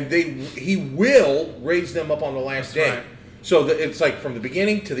 and he will raise them up on the last day. Right. So it's like from the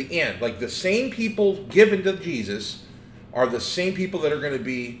beginning to the end. Like the same people given to Jesus are the same people that are going to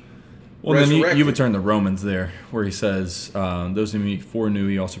be resurrected. Then you would turn to Romans there, where he says, those whom he foreknew,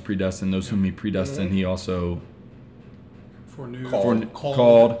 he also predestined. Those whom he predestined, he also foreknew,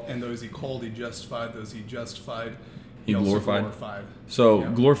 called. And those he called, he justified. Those he justified, he glorified. So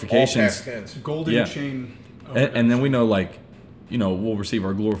glorification is golden chain. And then we know, like, we'll receive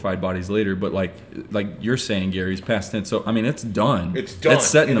our glorified bodies later, but like you're saying, Gary, it's past tense. So I mean, it's done. It's done. It's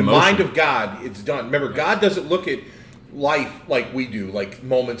set in the motion. Mind of God. It's done. Remember, God doesn't look at life like we do, like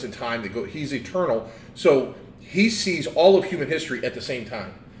moments in time that go. He's eternal, so he sees all of human history at the same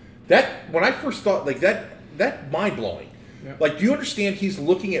time. That when I first thought like that mind blowing. Yeah. Like, do you understand? He's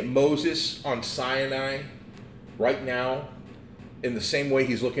looking at Moses on Sinai right now, in the same way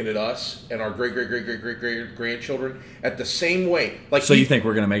he's looking at us and our great grandchildren at the same way. Like, so you think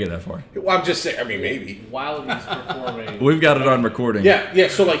we're gonna make it that far? Well, I'm just saying. I mean, maybe while he's performing, we've got it on recording. Yeah.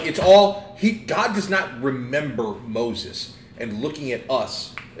 So like, it's all God does not remember Moses and looking at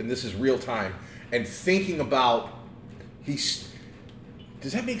us, and this is real time, and thinking about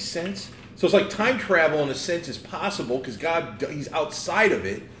Does that make sense? So it's like time travel in a sense is possible because he's outside of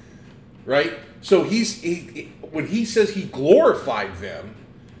it, right? So when he says he glorified them,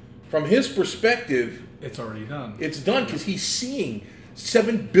 from his perspective, it's already done. It's done because he's seeing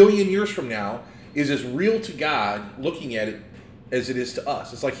 7 billion years from now is as real to God looking at it as it is to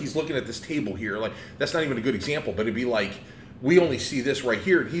us. It's like he's looking at this table here. Like, that's not even a good example, but it'd be like we only see this right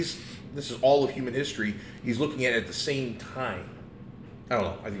here. And this is all of human history. He's looking at it at the same time. I don't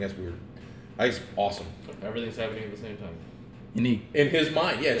know. I think that's weird. I think it's awesome. Everything's happening at the same time. In his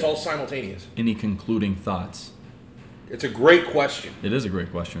mind, it's all simultaneous. Any concluding thoughts? It's a great question. It is a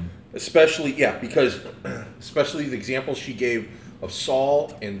great question. Especially the examples she gave of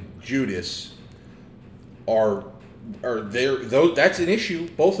Saul and Judas are there. That's an issue.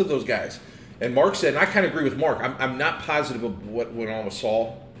 Both of those guys. And Mark said, and I kind of agree with Mark. I'm not positive of what went on with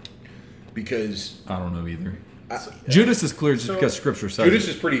Saul because I don't know either. Judas is clear just because Scripture says Judas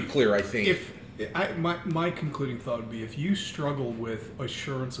is pretty clear, I think. My concluding thought would be, if you struggle with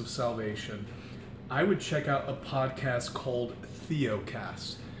assurance of salvation, I would check out a podcast called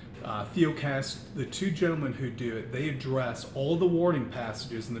Theocast. Theocast, the two gentlemen who do it, they address all the warning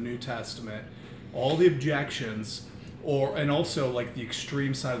passages in the New Testament, all the objections, and also like the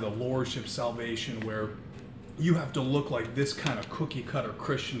extreme side of the lordship salvation where you have to look like this kind of cookie cutter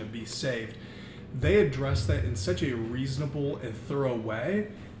Christian to be saved. They address that in such a reasonable and thorough way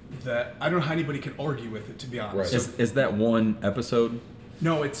that I don't know how anybody can argue with it, to be honest. Right. Is that one episode?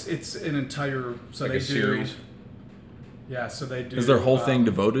 No, it's an entire series. Yeah, so they do. Is their whole thing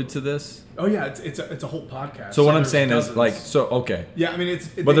devoted to this? Oh yeah, it's a whole podcast. So what I'm saying is okay. Yeah, I mean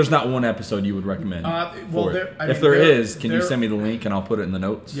but there's not one episode you would recommend. If there is, can you send me the link and I'll put it in the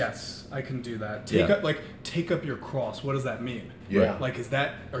notes? Yes, I can do that. Take up your cross. What does that mean? Yeah. Like,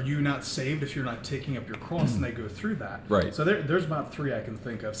 are you not saved if you're not taking up your cross? And they go through that. Right. So there's about 3 I can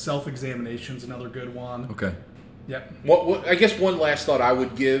think of. Self-examination's another good one. Okay. Yep. What I guess one last thought I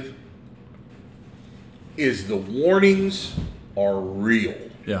would give is the warnings are real.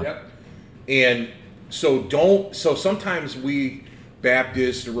 Yeah. Yep. And so sometimes we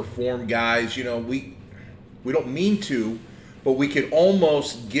Baptists or Reformed guys, we don't mean to, but we can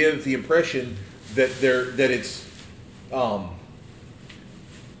almost give the impression that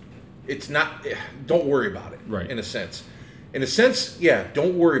it's not. Don't worry about it. Right. In a sense,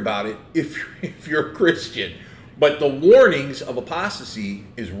 don't worry about it if you're a Christian. But the warnings of apostasy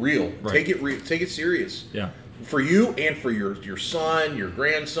is real. Right. Take it serious. Yeah. For you and for your son, your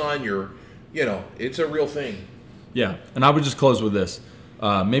grandson, it's a real thing. Yeah, and I would just close with this.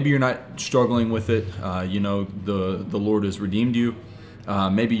 Maybe you're not struggling with it. The Lord has redeemed you.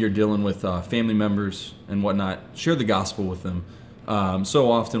 Maybe you're dealing with family members and whatnot. Share the gospel with them.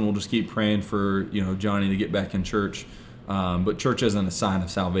 So often we'll just keep praying for Johnny to get back in church, but church isn't a sign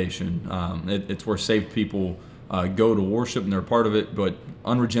of salvation. It's where saved people go to worship and they're a part of it, but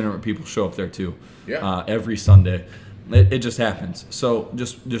unregenerate people show up there too. Yeah. Every Sunday. It just happens. So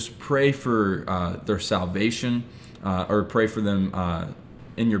just pray for their salvation, or pray for them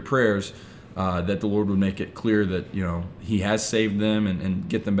in your prayers, that the Lord would make it clear that He has saved them and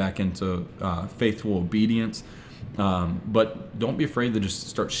get them back into faithful obedience. But don't be afraid to just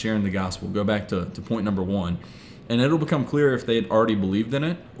start sharing the gospel. Go back to point number 1. And it'll become clear if they had already believed in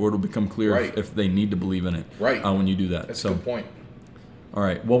it, or it'll become clear if they need to believe in it when you do that. That's a good point. All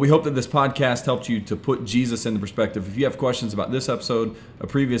right. Well, we hope that this podcast helped you to put Jesus into perspective. If you have questions about this episode, a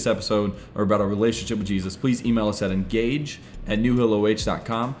previous episode, or about our relationship with Jesus, please email us at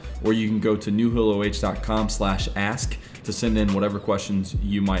engage@newhilloh.com, or you can go to newhilloh.com/ask to send in whatever questions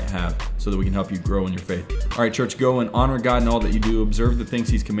you might have so that we can help you grow in your faith. All right, church, go and honor God in all that you do, observe the things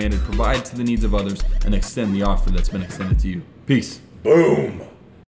He's commanded, provide to the needs of others, and extend the offer that's been extended to you. Peace. Boom.